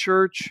inside the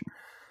church,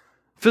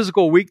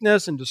 physical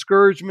weakness and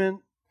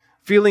discouragement,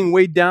 feeling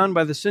weighed down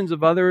by the sins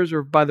of others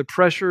or by the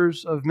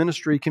pressures of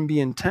ministry can be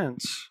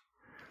intense.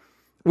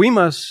 We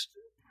must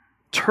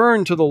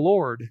turn to the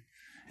Lord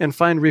and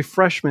find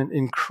refreshment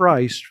in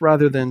Christ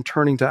rather than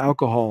turning to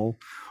alcohol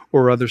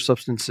or other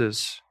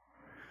substances.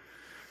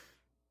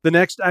 The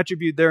next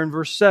attribute there in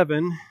verse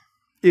 7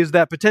 is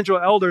that potential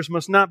elders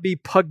must not be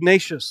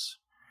pugnacious.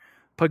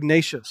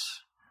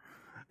 Pugnacious.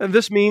 And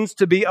this means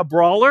to be a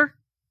brawler,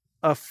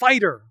 a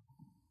fighter,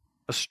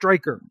 a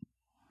striker.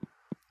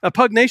 A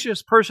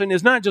pugnacious person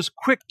is not just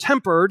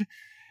quick-tempered,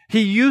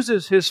 he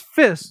uses his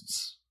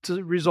fists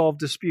to resolve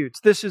disputes.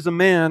 This is a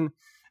man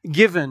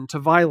given to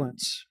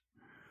violence.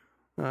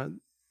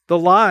 The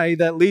lie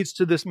that leads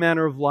to this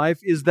manner of life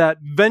is that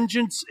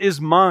vengeance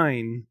is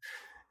mine,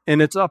 and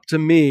it's up to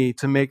me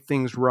to make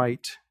things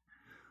right.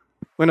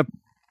 When a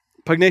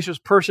pugnacious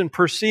person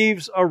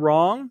perceives a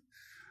wrong,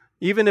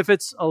 even if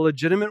it's a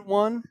legitimate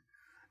one,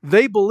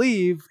 they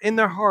believe in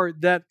their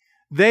heart that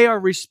they are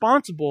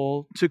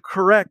responsible to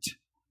correct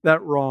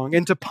that wrong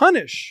and to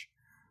punish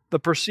the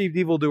perceived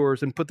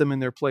evildoers and put them in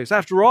their place.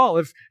 After all,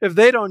 if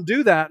they don't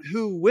do that,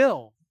 who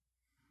will?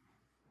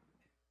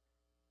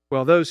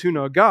 Well, those who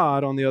know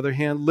God, on the other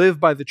hand, live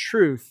by the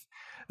truth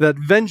that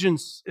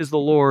vengeance is the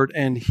Lord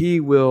and He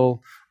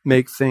will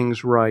make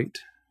things right.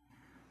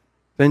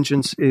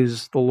 Vengeance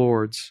is the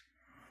Lord's.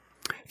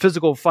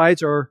 Physical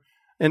fights are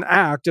an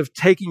act of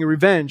taking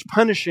revenge,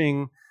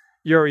 punishing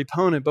your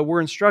opponent. But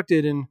we're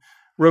instructed in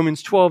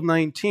Romans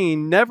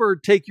 12:19, "Never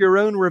take your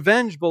own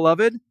revenge,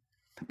 beloved,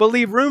 but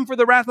leave room for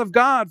the wrath of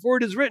God. For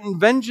it is written,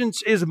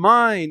 'Vengeance is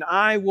mine,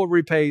 I will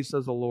repay,'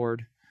 says the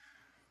Lord."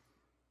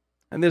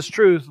 And this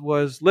truth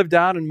was lived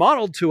out and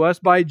modeled to us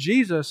by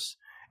Jesus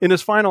in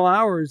his final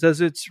hours, as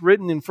it's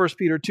written in 1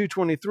 Peter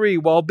 2:23,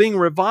 "While being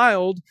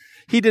reviled,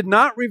 he did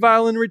not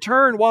revile in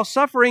return. While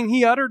suffering,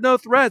 he uttered no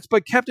threats,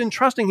 but kept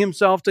entrusting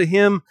himself to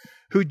him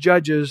who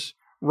judges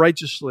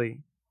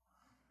righteously."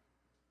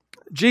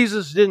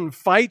 Jesus didn't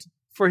fight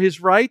for his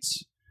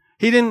rights.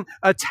 He didn't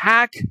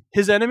attack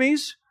his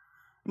enemies.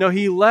 No,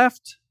 he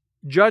left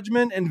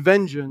judgment and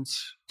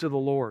vengeance to the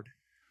Lord.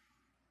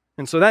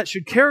 And so that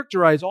should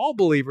characterize all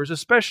believers,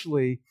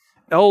 especially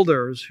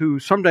elders who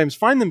sometimes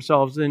find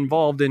themselves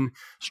involved in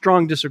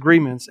strong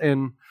disagreements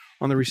and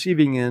on the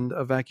receiving end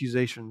of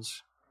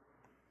accusations.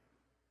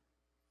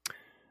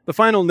 The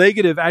final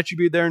negative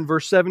attribute there in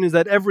verse 7 is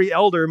that every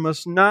elder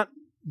must not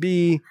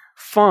be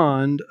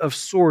fond of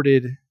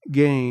sordid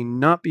gain.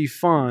 Not be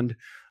fond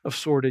of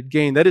sordid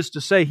gain. That is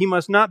to say, he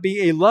must not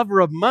be a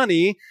lover of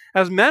money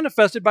as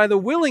manifested by the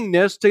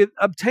willingness to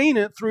obtain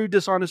it through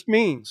dishonest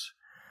means.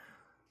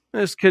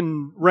 This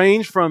can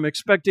range from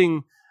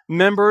expecting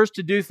members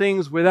to do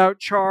things without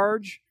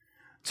charge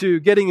to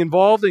getting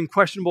involved in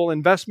questionable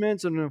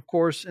investments and, of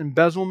course,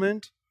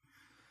 embezzlement.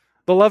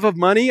 The love of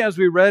money, as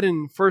we read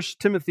in 1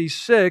 Timothy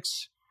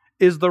 6,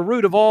 is the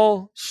root of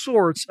all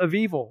sorts of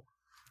evil.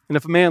 And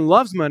if a man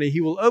loves money,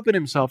 he will open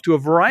himself to a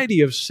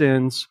variety of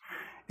sins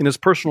in his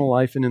personal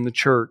life and in the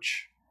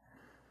church.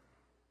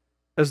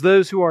 As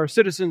those who are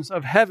citizens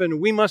of heaven,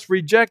 we must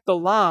reject the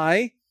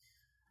lie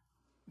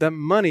that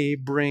money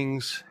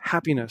brings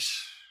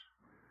happiness.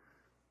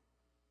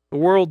 The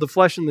world, the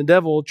flesh, and the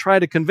devil try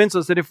to convince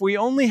us that if we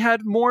only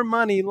had more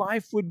money,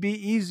 life would be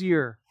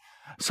easier.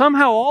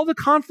 Somehow all the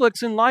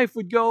conflicts in life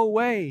would go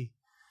away.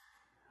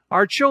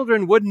 Our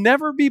children would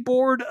never be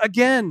bored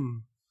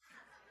again.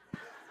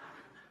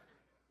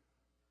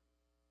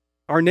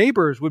 Our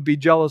neighbors would be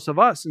jealous of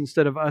us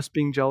instead of us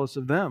being jealous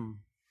of them.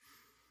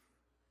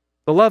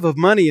 The love of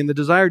money and the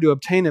desire to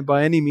obtain it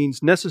by any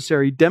means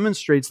necessary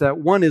demonstrates that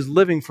one is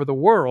living for the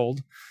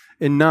world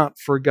and not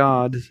for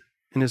God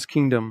and His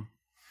kingdom.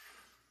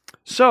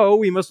 So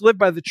we must live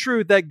by the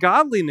truth that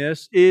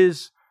godliness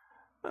is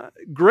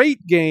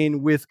great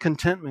gain with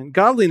contentment.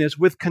 Godliness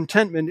with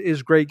contentment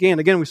is great gain.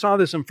 Again, we saw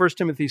this in 1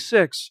 Timothy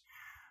 6,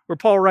 where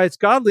Paul writes,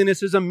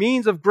 "Godliness is a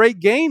means of great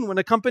gain when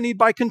accompanied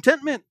by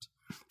contentment.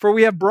 For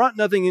we have brought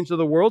nothing into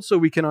the world, so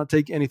we cannot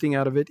take anything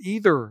out of it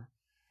either."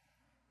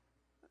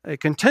 A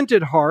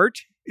contented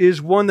heart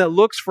is one that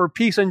looks for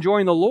peace and joy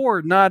in the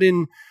Lord, not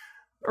in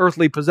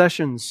earthly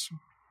possessions.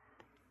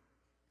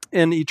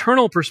 An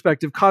eternal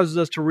perspective causes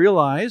us to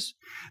realize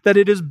that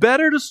it is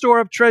better to store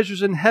up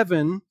treasures in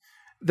heaven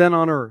than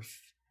on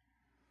earth.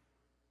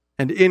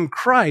 And in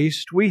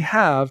Christ, we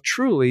have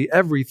truly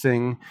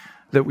everything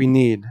that we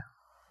need.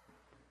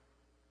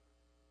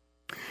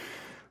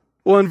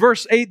 Well, in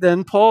verse 8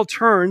 then, Paul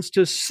turns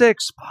to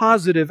 6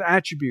 positive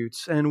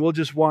attributes, and we'll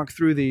just walk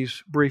through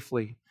these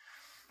briefly.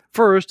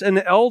 First, an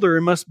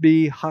elder must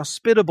be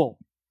hospitable.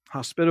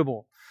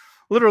 Hospitable.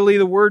 Literally,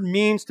 the word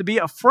means to be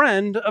a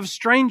friend of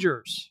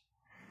strangers.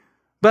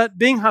 But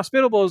being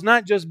hospitable is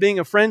not just being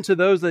a friend to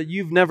those that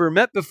you've never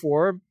met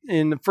before.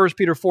 In 1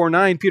 Peter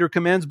 4:9, Peter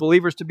commands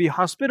believers to be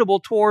hospitable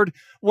toward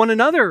one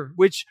another,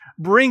 which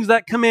brings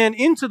that command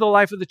into the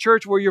life of the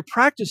church where you're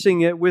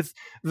practicing it with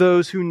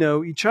those who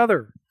know each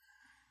other.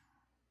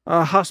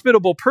 A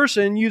hospitable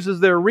person uses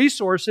their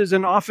resources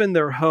and often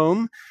their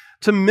home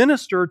to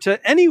minister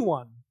to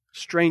anyone,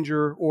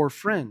 stranger or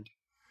friend.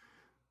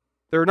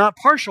 They're not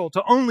partial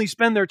to only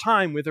spend their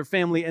time with their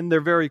family and their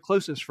very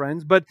closest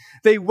friends, but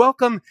they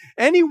welcome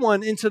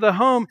anyone into the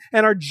home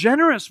and are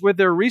generous with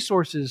their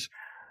resources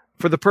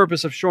for the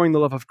purpose of showing the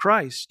love of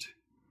Christ.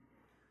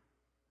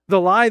 The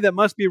lie that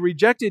must be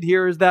rejected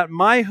here is that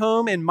my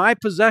home and my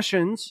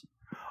possessions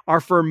are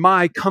for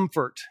my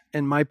comfort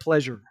and my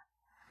pleasure.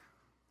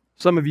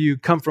 Some of you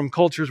come from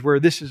cultures where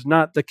this is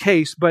not the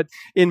case, but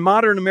in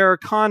modern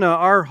Americana,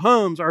 our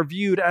homes are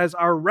viewed as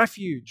our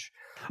refuge,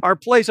 our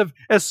place of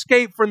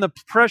escape from the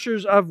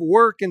pressures of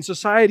work and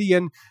society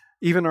and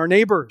even our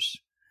neighbors.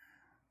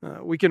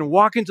 We can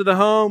walk into the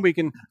home, we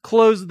can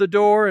close the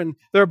door, and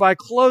thereby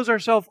close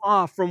ourselves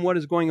off from what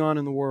is going on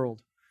in the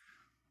world.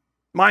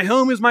 My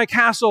home is my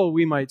castle,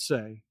 we might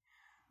say.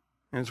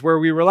 And it's where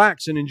we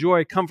relax and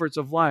enjoy comforts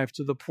of life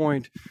to the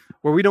point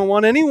where we don't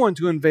want anyone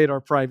to invade our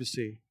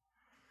privacy.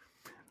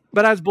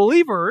 But as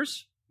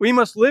believers, we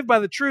must live by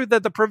the truth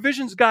that the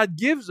provisions God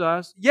gives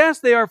us, yes,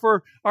 they are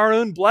for our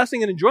own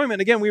blessing and enjoyment.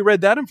 Again, we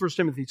read that in 1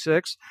 Timothy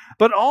 6,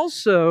 but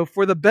also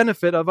for the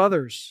benefit of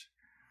others.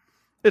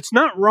 It's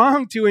not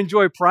wrong to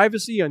enjoy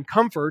privacy and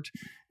comfort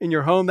in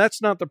your home.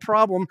 That's not the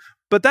problem.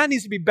 But that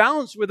needs to be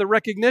balanced with a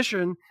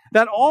recognition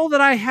that all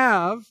that I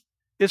have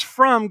is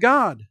from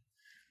God.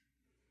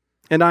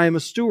 And I am a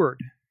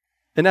steward.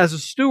 And as a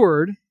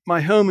steward, my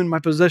home and my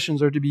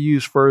possessions are to be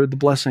used for the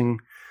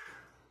blessing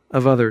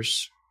of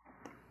others.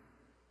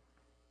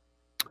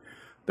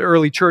 The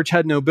early church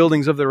had no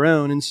buildings of their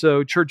own, and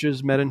so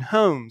churches met in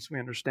homes. We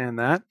understand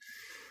that.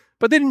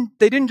 But they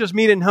didn't just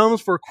meet in homes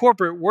for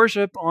corporate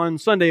worship on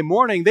Sunday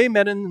morning. They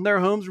met in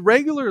their homes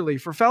regularly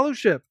for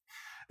fellowship.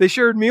 They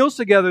shared meals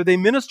together. They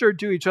ministered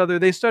to each other.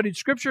 They studied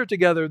Scripture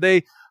together.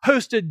 They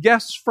hosted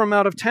guests from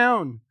out of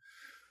town.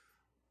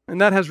 And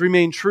that has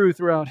remained true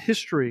throughout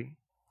history.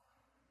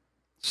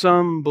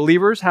 Some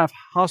believers have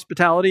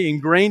hospitality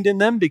ingrained in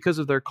them because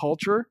of their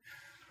culture,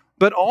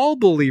 but all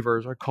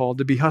believers are called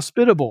to be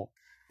hospitable,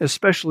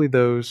 especially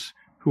those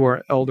who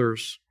are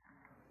elders.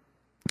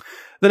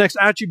 The next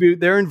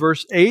attribute there in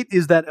verse 8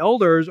 is that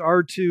elders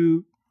are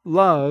to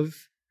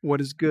love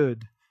what is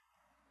good.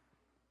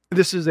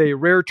 This is a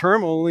rare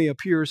term, only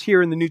appears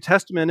here in the New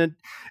Testament.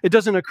 It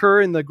doesn't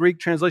occur in the Greek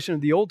translation of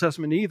the Old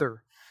Testament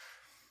either.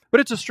 But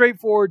it's a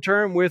straightforward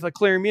term with a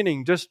clear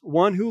meaning, just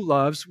one who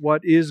loves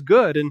what is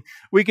good. And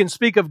we can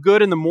speak of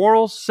good in the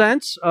moral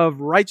sense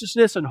of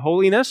righteousness and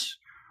holiness.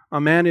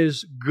 A man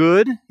is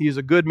good. He is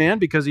a good man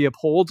because he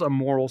upholds a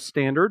moral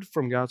standard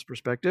from God's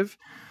perspective.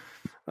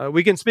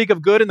 We can speak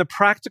of good in the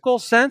practical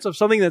sense of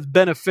something that's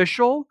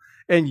beneficial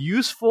and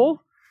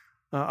useful.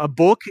 A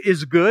book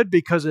is good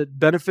because it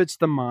benefits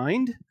the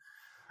mind.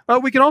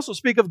 We can also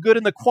speak of good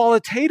in the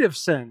qualitative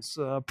sense.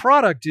 A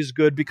product is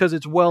good because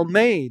it's well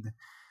made.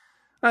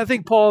 I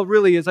think Paul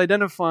really is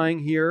identifying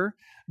here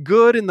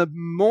good in the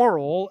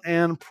moral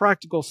and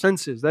practical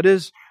senses. That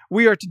is,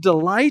 we are to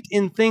delight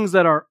in things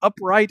that are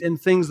upright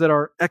and things that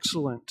are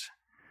excellent.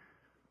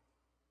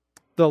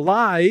 The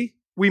lie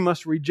we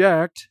must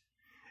reject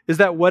is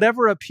that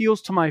whatever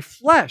appeals to my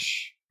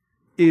flesh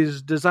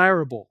is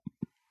desirable.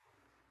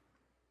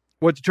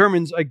 What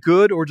determines a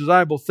good or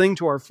desirable thing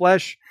to our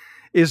flesh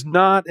is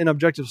not an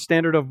objective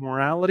standard of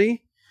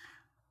morality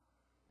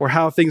or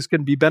how things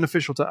can be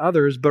beneficial to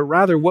others, but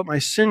rather what my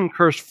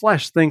sin-cursed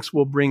flesh thinks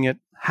will bring it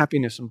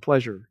happiness and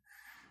pleasure.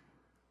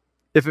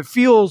 If it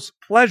feels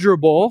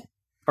pleasurable,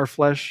 our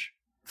flesh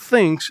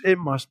thinks it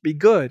must be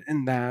good,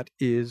 and that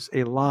is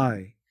a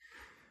lie.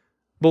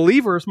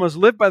 Believers must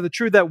live by the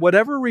truth that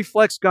whatever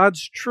reflects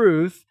God's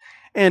truth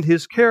and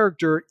His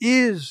character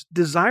is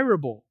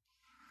desirable.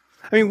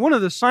 I mean, one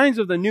of the signs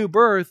of the new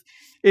birth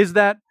is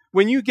that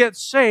when you get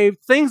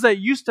saved, things that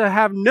used to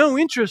have no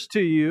interest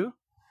to you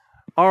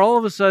are all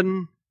of a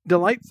sudden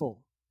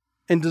delightful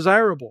and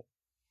desirable.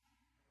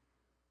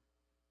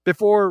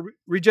 Before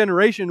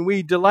regeneration,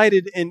 we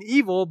delighted in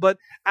evil, but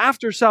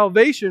after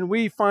salvation,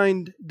 we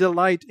find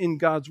delight in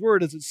God's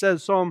word. As it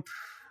says, Psalm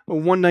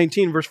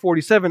 119, verse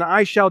 47,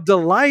 I shall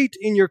delight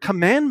in your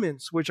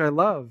commandments, which I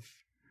love.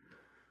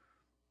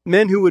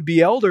 Men who would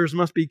be elders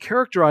must be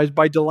characterized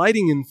by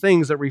delighting in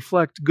things that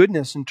reflect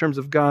goodness in terms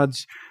of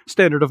God's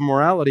standard of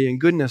morality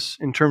and goodness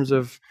in terms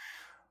of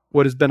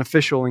what is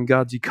beneficial in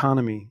God's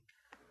economy.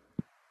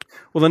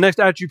 Well, the next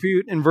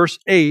attribute in verse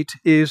 8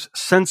 is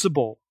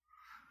sensible.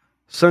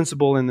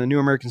 Sensible in the New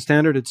American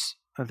Standard. It's,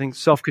 I think,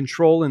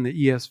 self-control in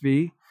the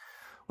ESV.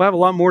 We'll have a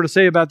lot more to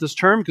say about this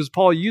term because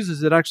Paul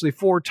uses it actually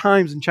 4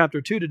 times in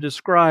chapter 2 to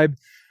describe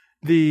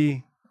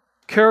the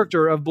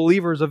character of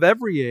believers of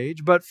every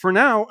age. But for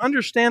now,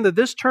 understand that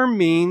this term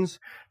means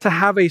to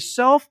have a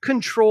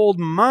self-controlled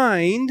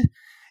mind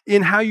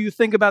in how you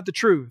think about the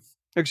truth.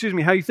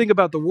 How you think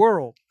about the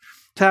world.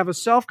 To have a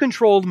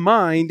self-controlled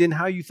mind in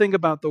how you think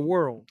about the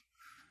world.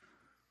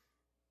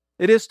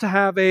 It is to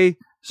have a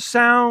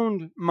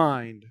sound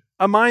mind,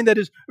 a mind that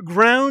is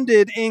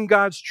grounded in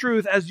God's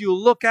truth as you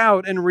look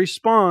out and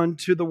respond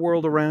to the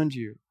world around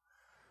you.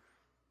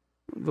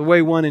 The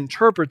way one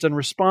interprets and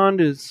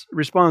responds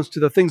to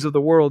the things of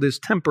the world is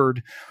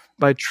tempered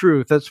by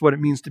truth. That's what it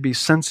means to be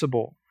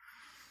sensible.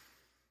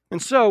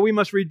 And so we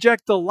must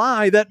reject the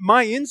lie that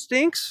my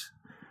instincts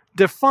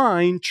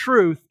define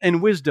truth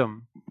and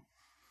wisdom.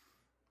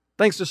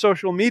 Thanks to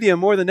social media,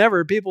 more than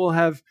ever, people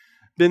have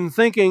been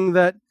thinking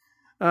that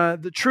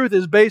the truth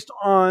is based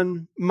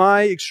on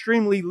my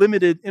extremely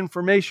limited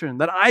information,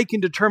 that I can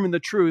determine the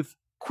truth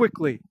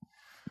quickly.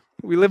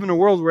 We live in a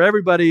world where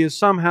everybody is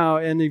somehow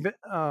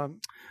an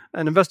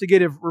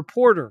investigative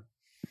reporter.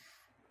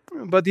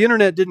 But the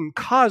internet didn't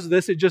cause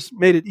this. It just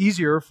made it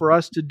easier for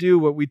us to do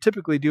what we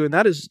typically do, and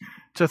that is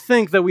to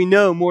think that we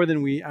know more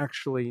than we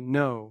actually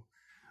know.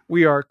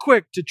 We are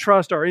quick to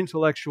trust our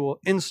intellectual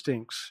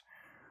instincts.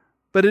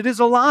 But it is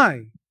a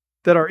lie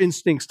that our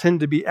instincts tend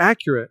to be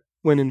accurate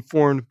when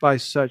informed by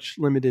such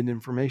limited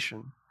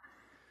information.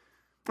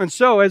 And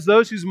so, as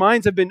those whose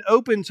minds have been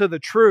opened to the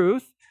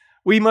truth,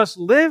 we must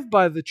live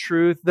by the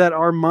truth that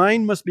our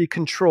mind must be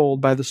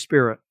controlled by the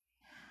Spirit.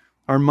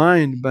 Our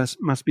mind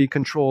must be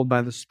controlled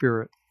by the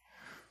Spirit.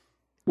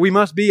 We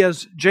must be,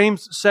 as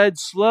James said,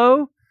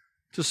 slow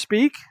to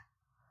speak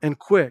and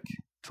quick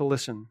to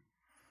listen.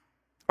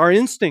 Our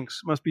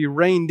instincts must be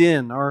reined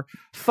in. Our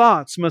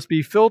thoughts must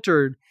be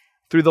filtered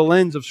through the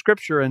lens of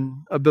Scripture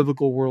and a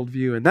biblical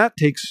worldview. And that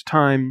takes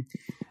time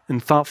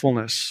and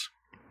thoughtfulness.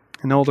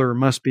 An elder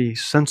must be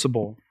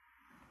sensible.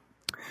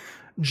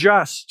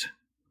 Just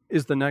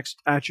is the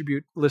next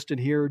attribute listed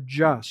here,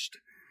 just.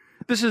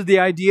 This is the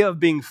idea of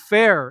being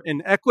fair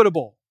and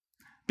equitable.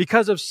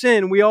 Because of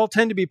sin, we all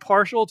tend to be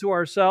partial to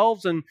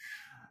ourselves and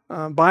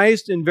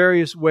biased in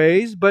various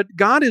ways, but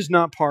God is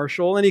not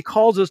partial, and He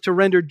calls us to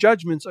render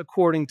judgments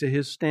according to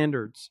His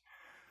standards.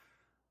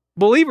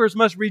 Believers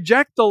must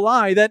reject the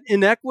lie that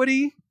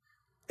inequity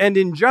and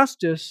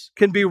injustice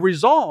can be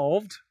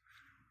resolved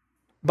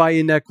by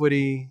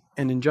inequity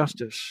and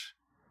injustice.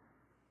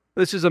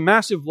 This is a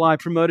massive lie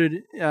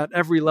promoted at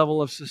every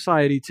level of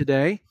society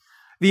today.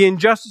 The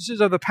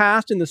injustices of the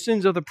past and the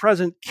sins of the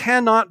present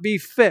cannot be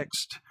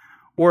fixed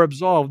or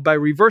absolved by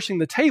reversing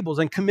the tables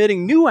and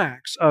committing new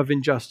acts of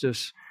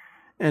injustice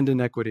and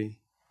inequity.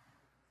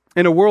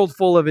 In a world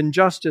full of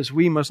injustice,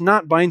 we must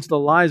not buy into the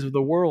lies of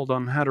the world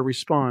on how to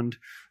respond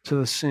to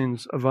the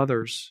sins of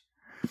others.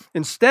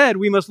 Instead,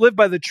 we must live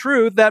by the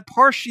truth that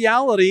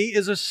partiality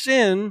is a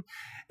sin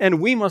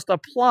and we must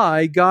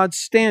apply God's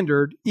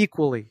standard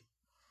equally.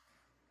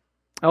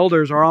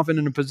 Elders are often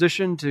in a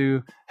position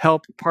to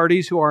help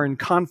parties who are in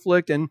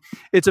conflict, and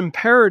it's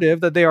imperative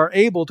that they are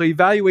able to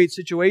evaluate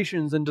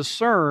situations and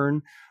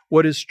discern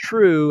what is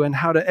true and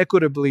how to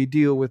equitably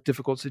deal with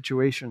difficult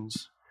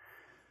situations.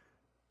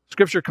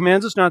 Scripture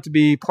commands us not to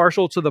be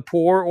partial to the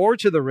poor or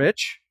to the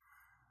rich,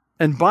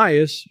 and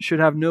bias should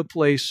have no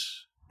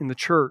place in the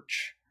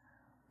church.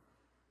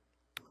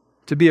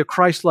 To be a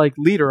Christ-like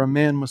leader, a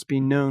man must be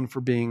known for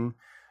being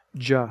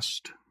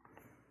just.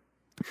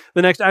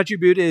 The next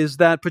attribute is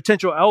that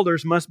potential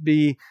elders must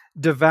be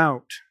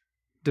devout.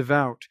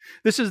 Devout.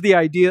 This is the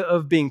idea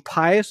of being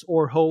pious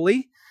or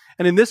holy.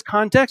 And in this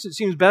context, it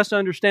seems best to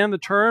understand the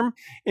term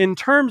in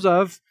terms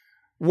of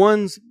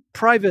one's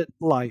private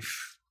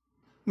life.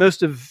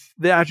 Most of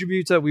the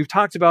attributes that we've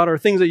talked about are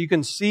things that you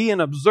can see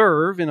and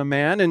observe in a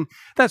man, and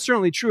that's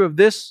certainly true of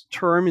this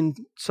term in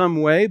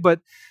some way,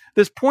 but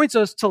this points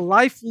us to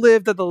life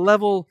lived at the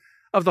level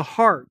of the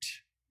heart.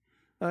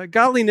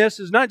 Godliness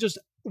is not just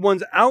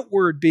one's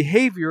outward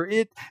behavior,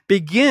 it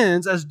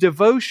begins as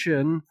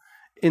devotion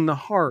in the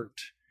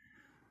heart.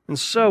 And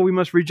so we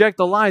must reject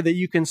the lie that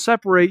you can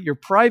separate your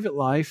private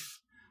life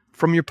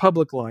from your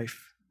public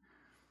life.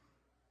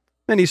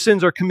 Many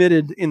sins are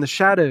committed in the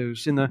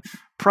shadows, in the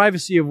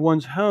privacy of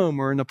one's home,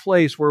 or in a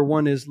place where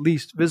one is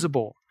least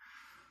visible.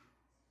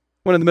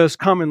 One of the most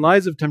common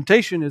lies of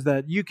temptation is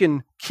that you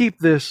can keep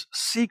this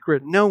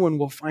secret. No one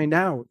will find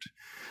out.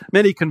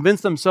 Many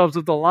convince themselves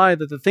of the lie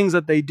that the things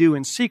that they do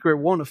in secret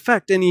won't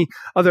affect any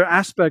other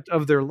aspect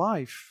of their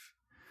life.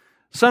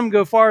 Some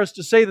go far as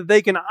to say that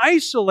they can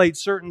isolate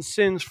certain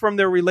sins from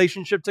their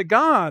relationship to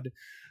God,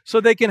 so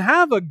they can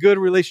have a good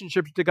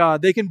relationship to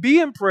God. They can be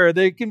in prayer.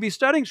 They can be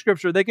studying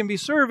Scripture. They can be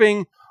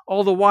serving,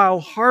 all the while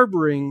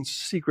harboring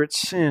secret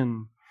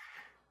sin.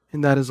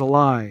 And that is a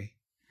lie.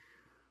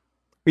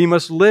 We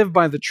must live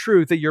by the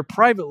truth that your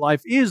private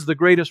life is the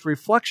greatest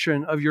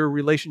reflection of your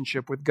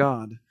relationship with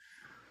God.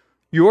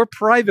 Your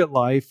private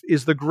life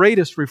is the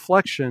greatest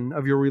reflection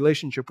of your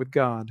relationship with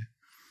God.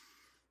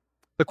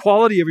 The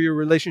quality of your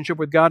relationship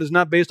with God is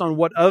not based on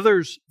what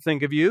others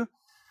think of you.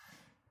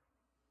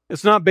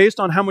 It's not based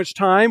on how much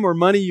time or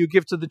money you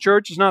give to the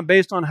church. It's not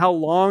based on how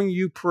long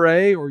you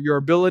pray or your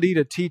ability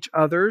to teach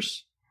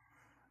others.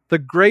 The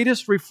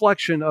greatest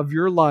reflection of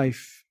your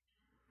life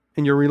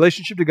and your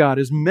relationship to God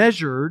is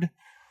measured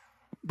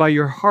by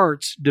your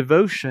heart's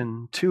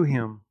devotion to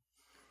Him.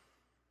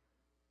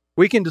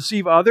 We can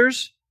deceive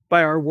others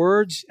by our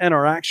words and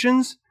our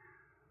actions,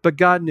 but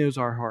God knows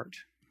our heart.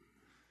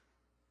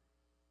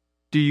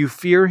 Do you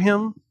fear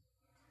Him?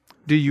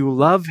 Do you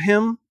love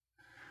Him?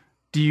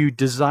 Do you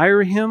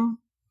desire Him?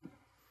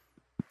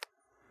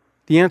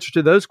 The answer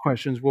to those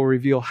questions will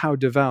reveal how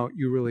devout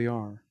you really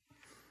are.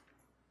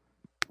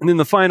 And then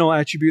the final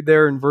attribute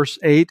there in verse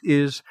 8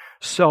 is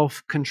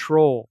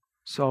self-control.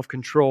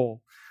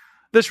 Self-control.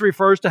 This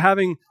refers to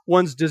having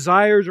one's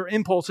desires or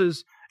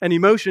impulses and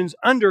emotions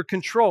under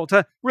control,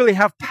 to really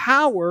have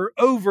power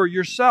over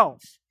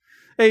yourself.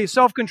 A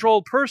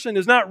self-controlled person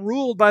is not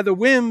ruled by the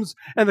whims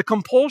and the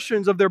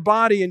compulsions of their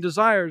body and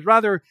desires.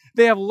 Rather,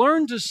 they have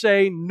learned to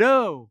say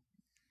no,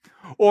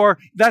 or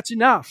that's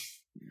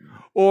enough,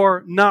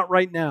 or not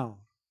right now.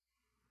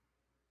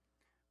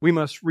 We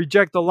must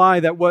reject the lie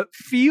that what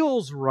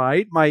feels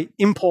right, my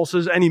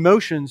impulses and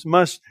emotions,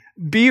 must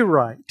be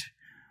right.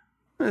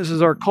 This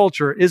is our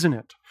culture, isn't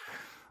it?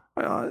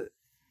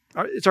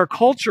 It's our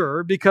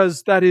culture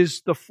because that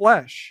is the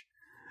flesh.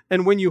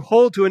 And when you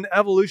hold to an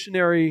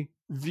evolutionary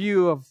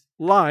view of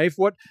life,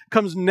 what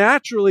comes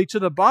naturally to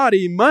the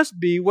body must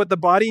be what the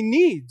body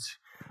needs.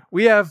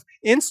 We have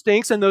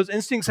instincts, and those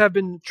instincts have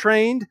been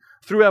trained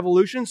through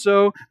evolution,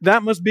 so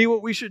that must be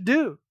what we should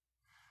do.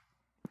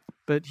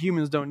 But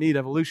humans don't need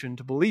evolution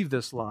to believe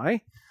this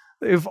lie.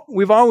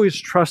 We've always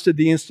trusted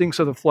the instincts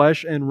of the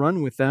flesh and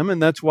run with them,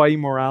 and that's why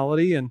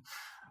immorality and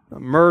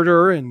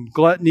murder and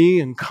gluttony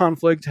and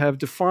conflict have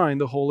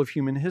defined the whole of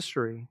human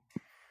history.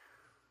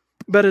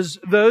 But as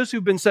those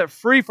who've been set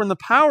free from the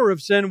power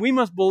of sin, we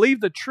must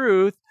believe the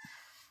truth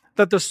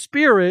that the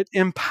Spirit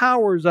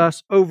empowers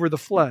us over the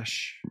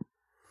flesh.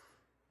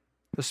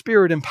 The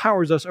Spirit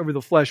empowers us over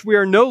the flesh. We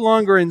are no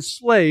longer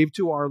enslaved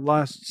to our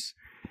lusts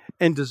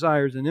and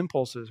desires and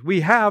impulses.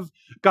 We have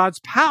God's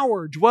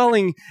power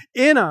dwelling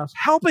in us,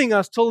 helping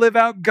us to live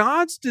out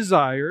God's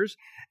desires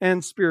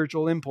and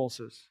spiritual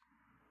impulses.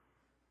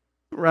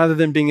 Rather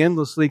than being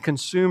endlessly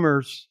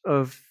consumers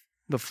of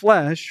the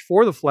flesh,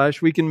 for the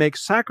flesh, we can make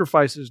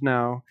sacrifices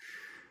now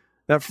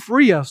that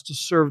free us to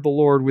serve the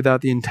Lord without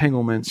the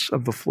entanglements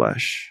of the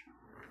flesh.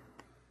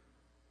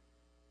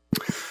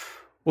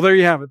 Well, there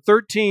you have it.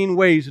 13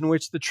 ways in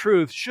which the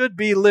truth should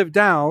be lived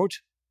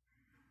out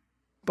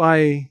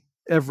by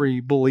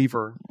every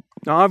believer.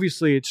 Now,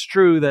 obviously, it's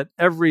true that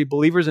every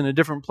believer is in a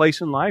different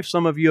place in life.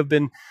 Some of you have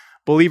been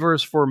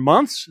believers for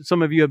months.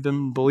 Some of you have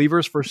been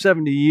believers for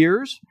 70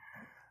 years.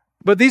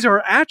 But these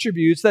are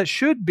attributes that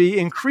should be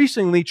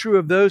increasingly true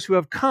of those who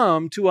have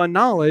come to a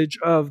knowledge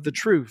of the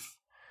truth.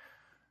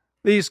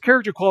 These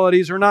character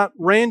qualities are not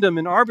random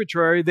and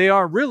arbitrary. They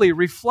are really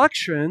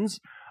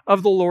reflections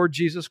of the Lord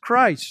Jesus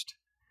Christ.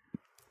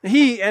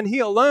 He and He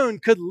alone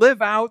could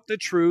live out the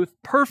truth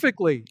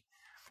perfectly.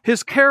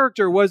 His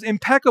character was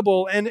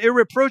impeccable and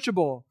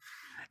irreproachable.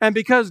 And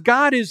because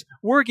God is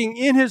working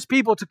in His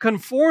people to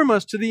conform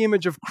us to the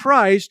image of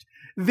Christ,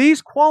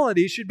 these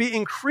qualities should be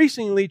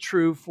increasingly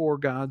true for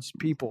God's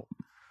people.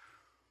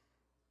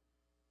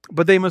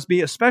 But they must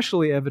be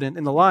especially evident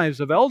in the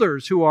lives of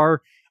elders who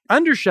are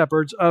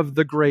under-shepherds of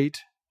the great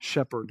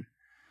shepherd.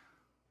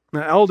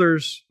 Now,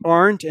 elders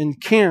aren't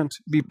and can't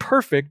be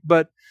perfect,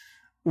 but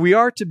we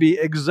are to be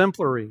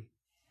exemplary.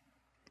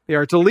 They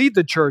are to lead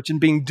the church in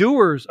being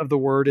doers of the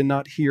word and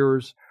not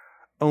hearers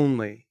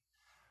only.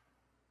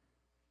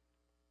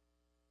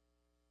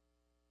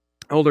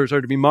 Elders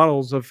are to be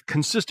models of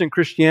consistent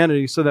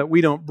Christianity so that we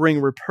don't bring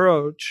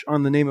reproach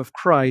on the name of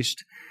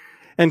Christ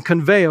and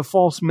convey a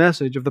false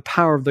message of the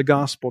power of the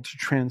gospel to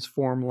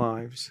transform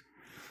lives.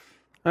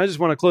 I just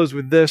want to close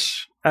with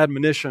this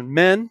admonition.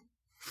 Men,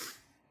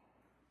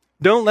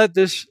 don't let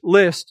this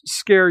list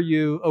scare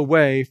you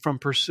away from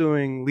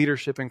pursuing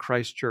leadership in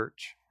Christ's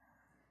church.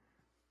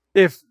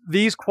 If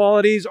these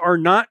qualities are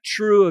not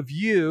true of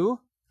you,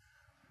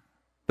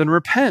 then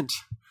repent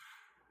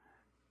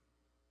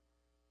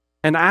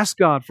and ask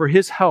God for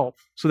His help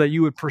so that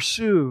you would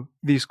pursue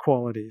these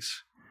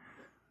qualities.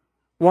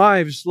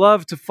 Wives,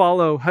 love to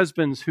follow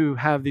husbands who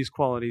have these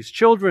qualities.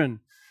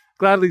 Children,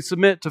 gladly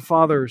submit to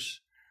fathers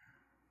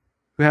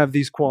who have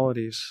these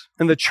qualities.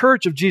 And the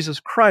church of Jesus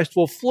Christ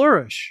will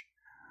flourish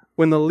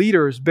when the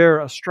leaders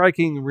bear a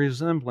striking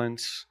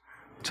resemblance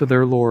to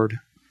their Lord.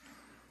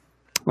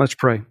 Let's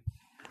pray.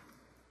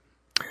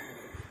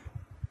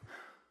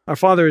 Our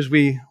Father, as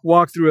we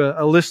walk through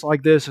a list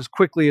like this as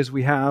quickly as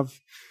we have,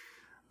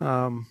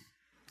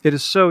 it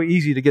is so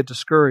easy to get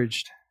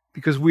discouraged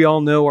because we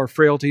all know our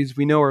frailties,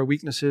 we know our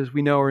weaknesses,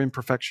 we know our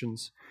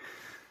imperfections.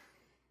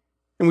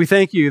 And we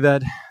thank you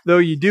that though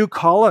you do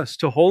call us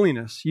to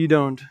holiness, you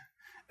don't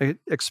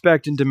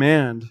expect and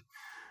demand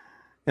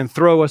and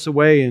throw us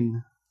away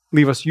and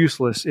leave us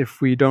useless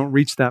if we don't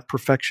reach that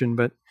perfection,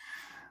 but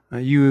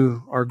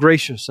you are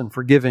gracious and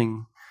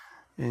forgiving,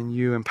 and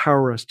you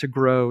empower us to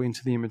grow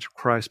into the image of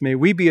Christ. May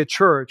we be a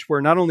church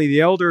where not only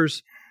the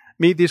elders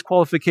meet these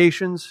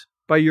qualifications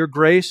by your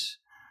grace,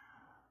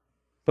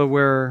 but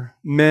where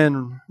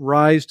men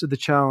rise to the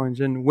challenge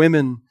and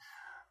women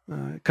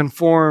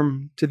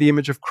conform to the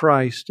image of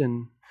Christ,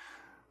 and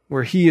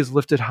where He is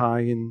lifted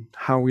high in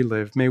how we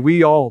live. May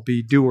we all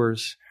be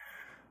doers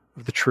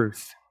of the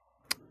truth.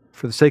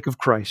 For the sake of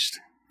Christ,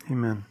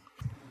 amen.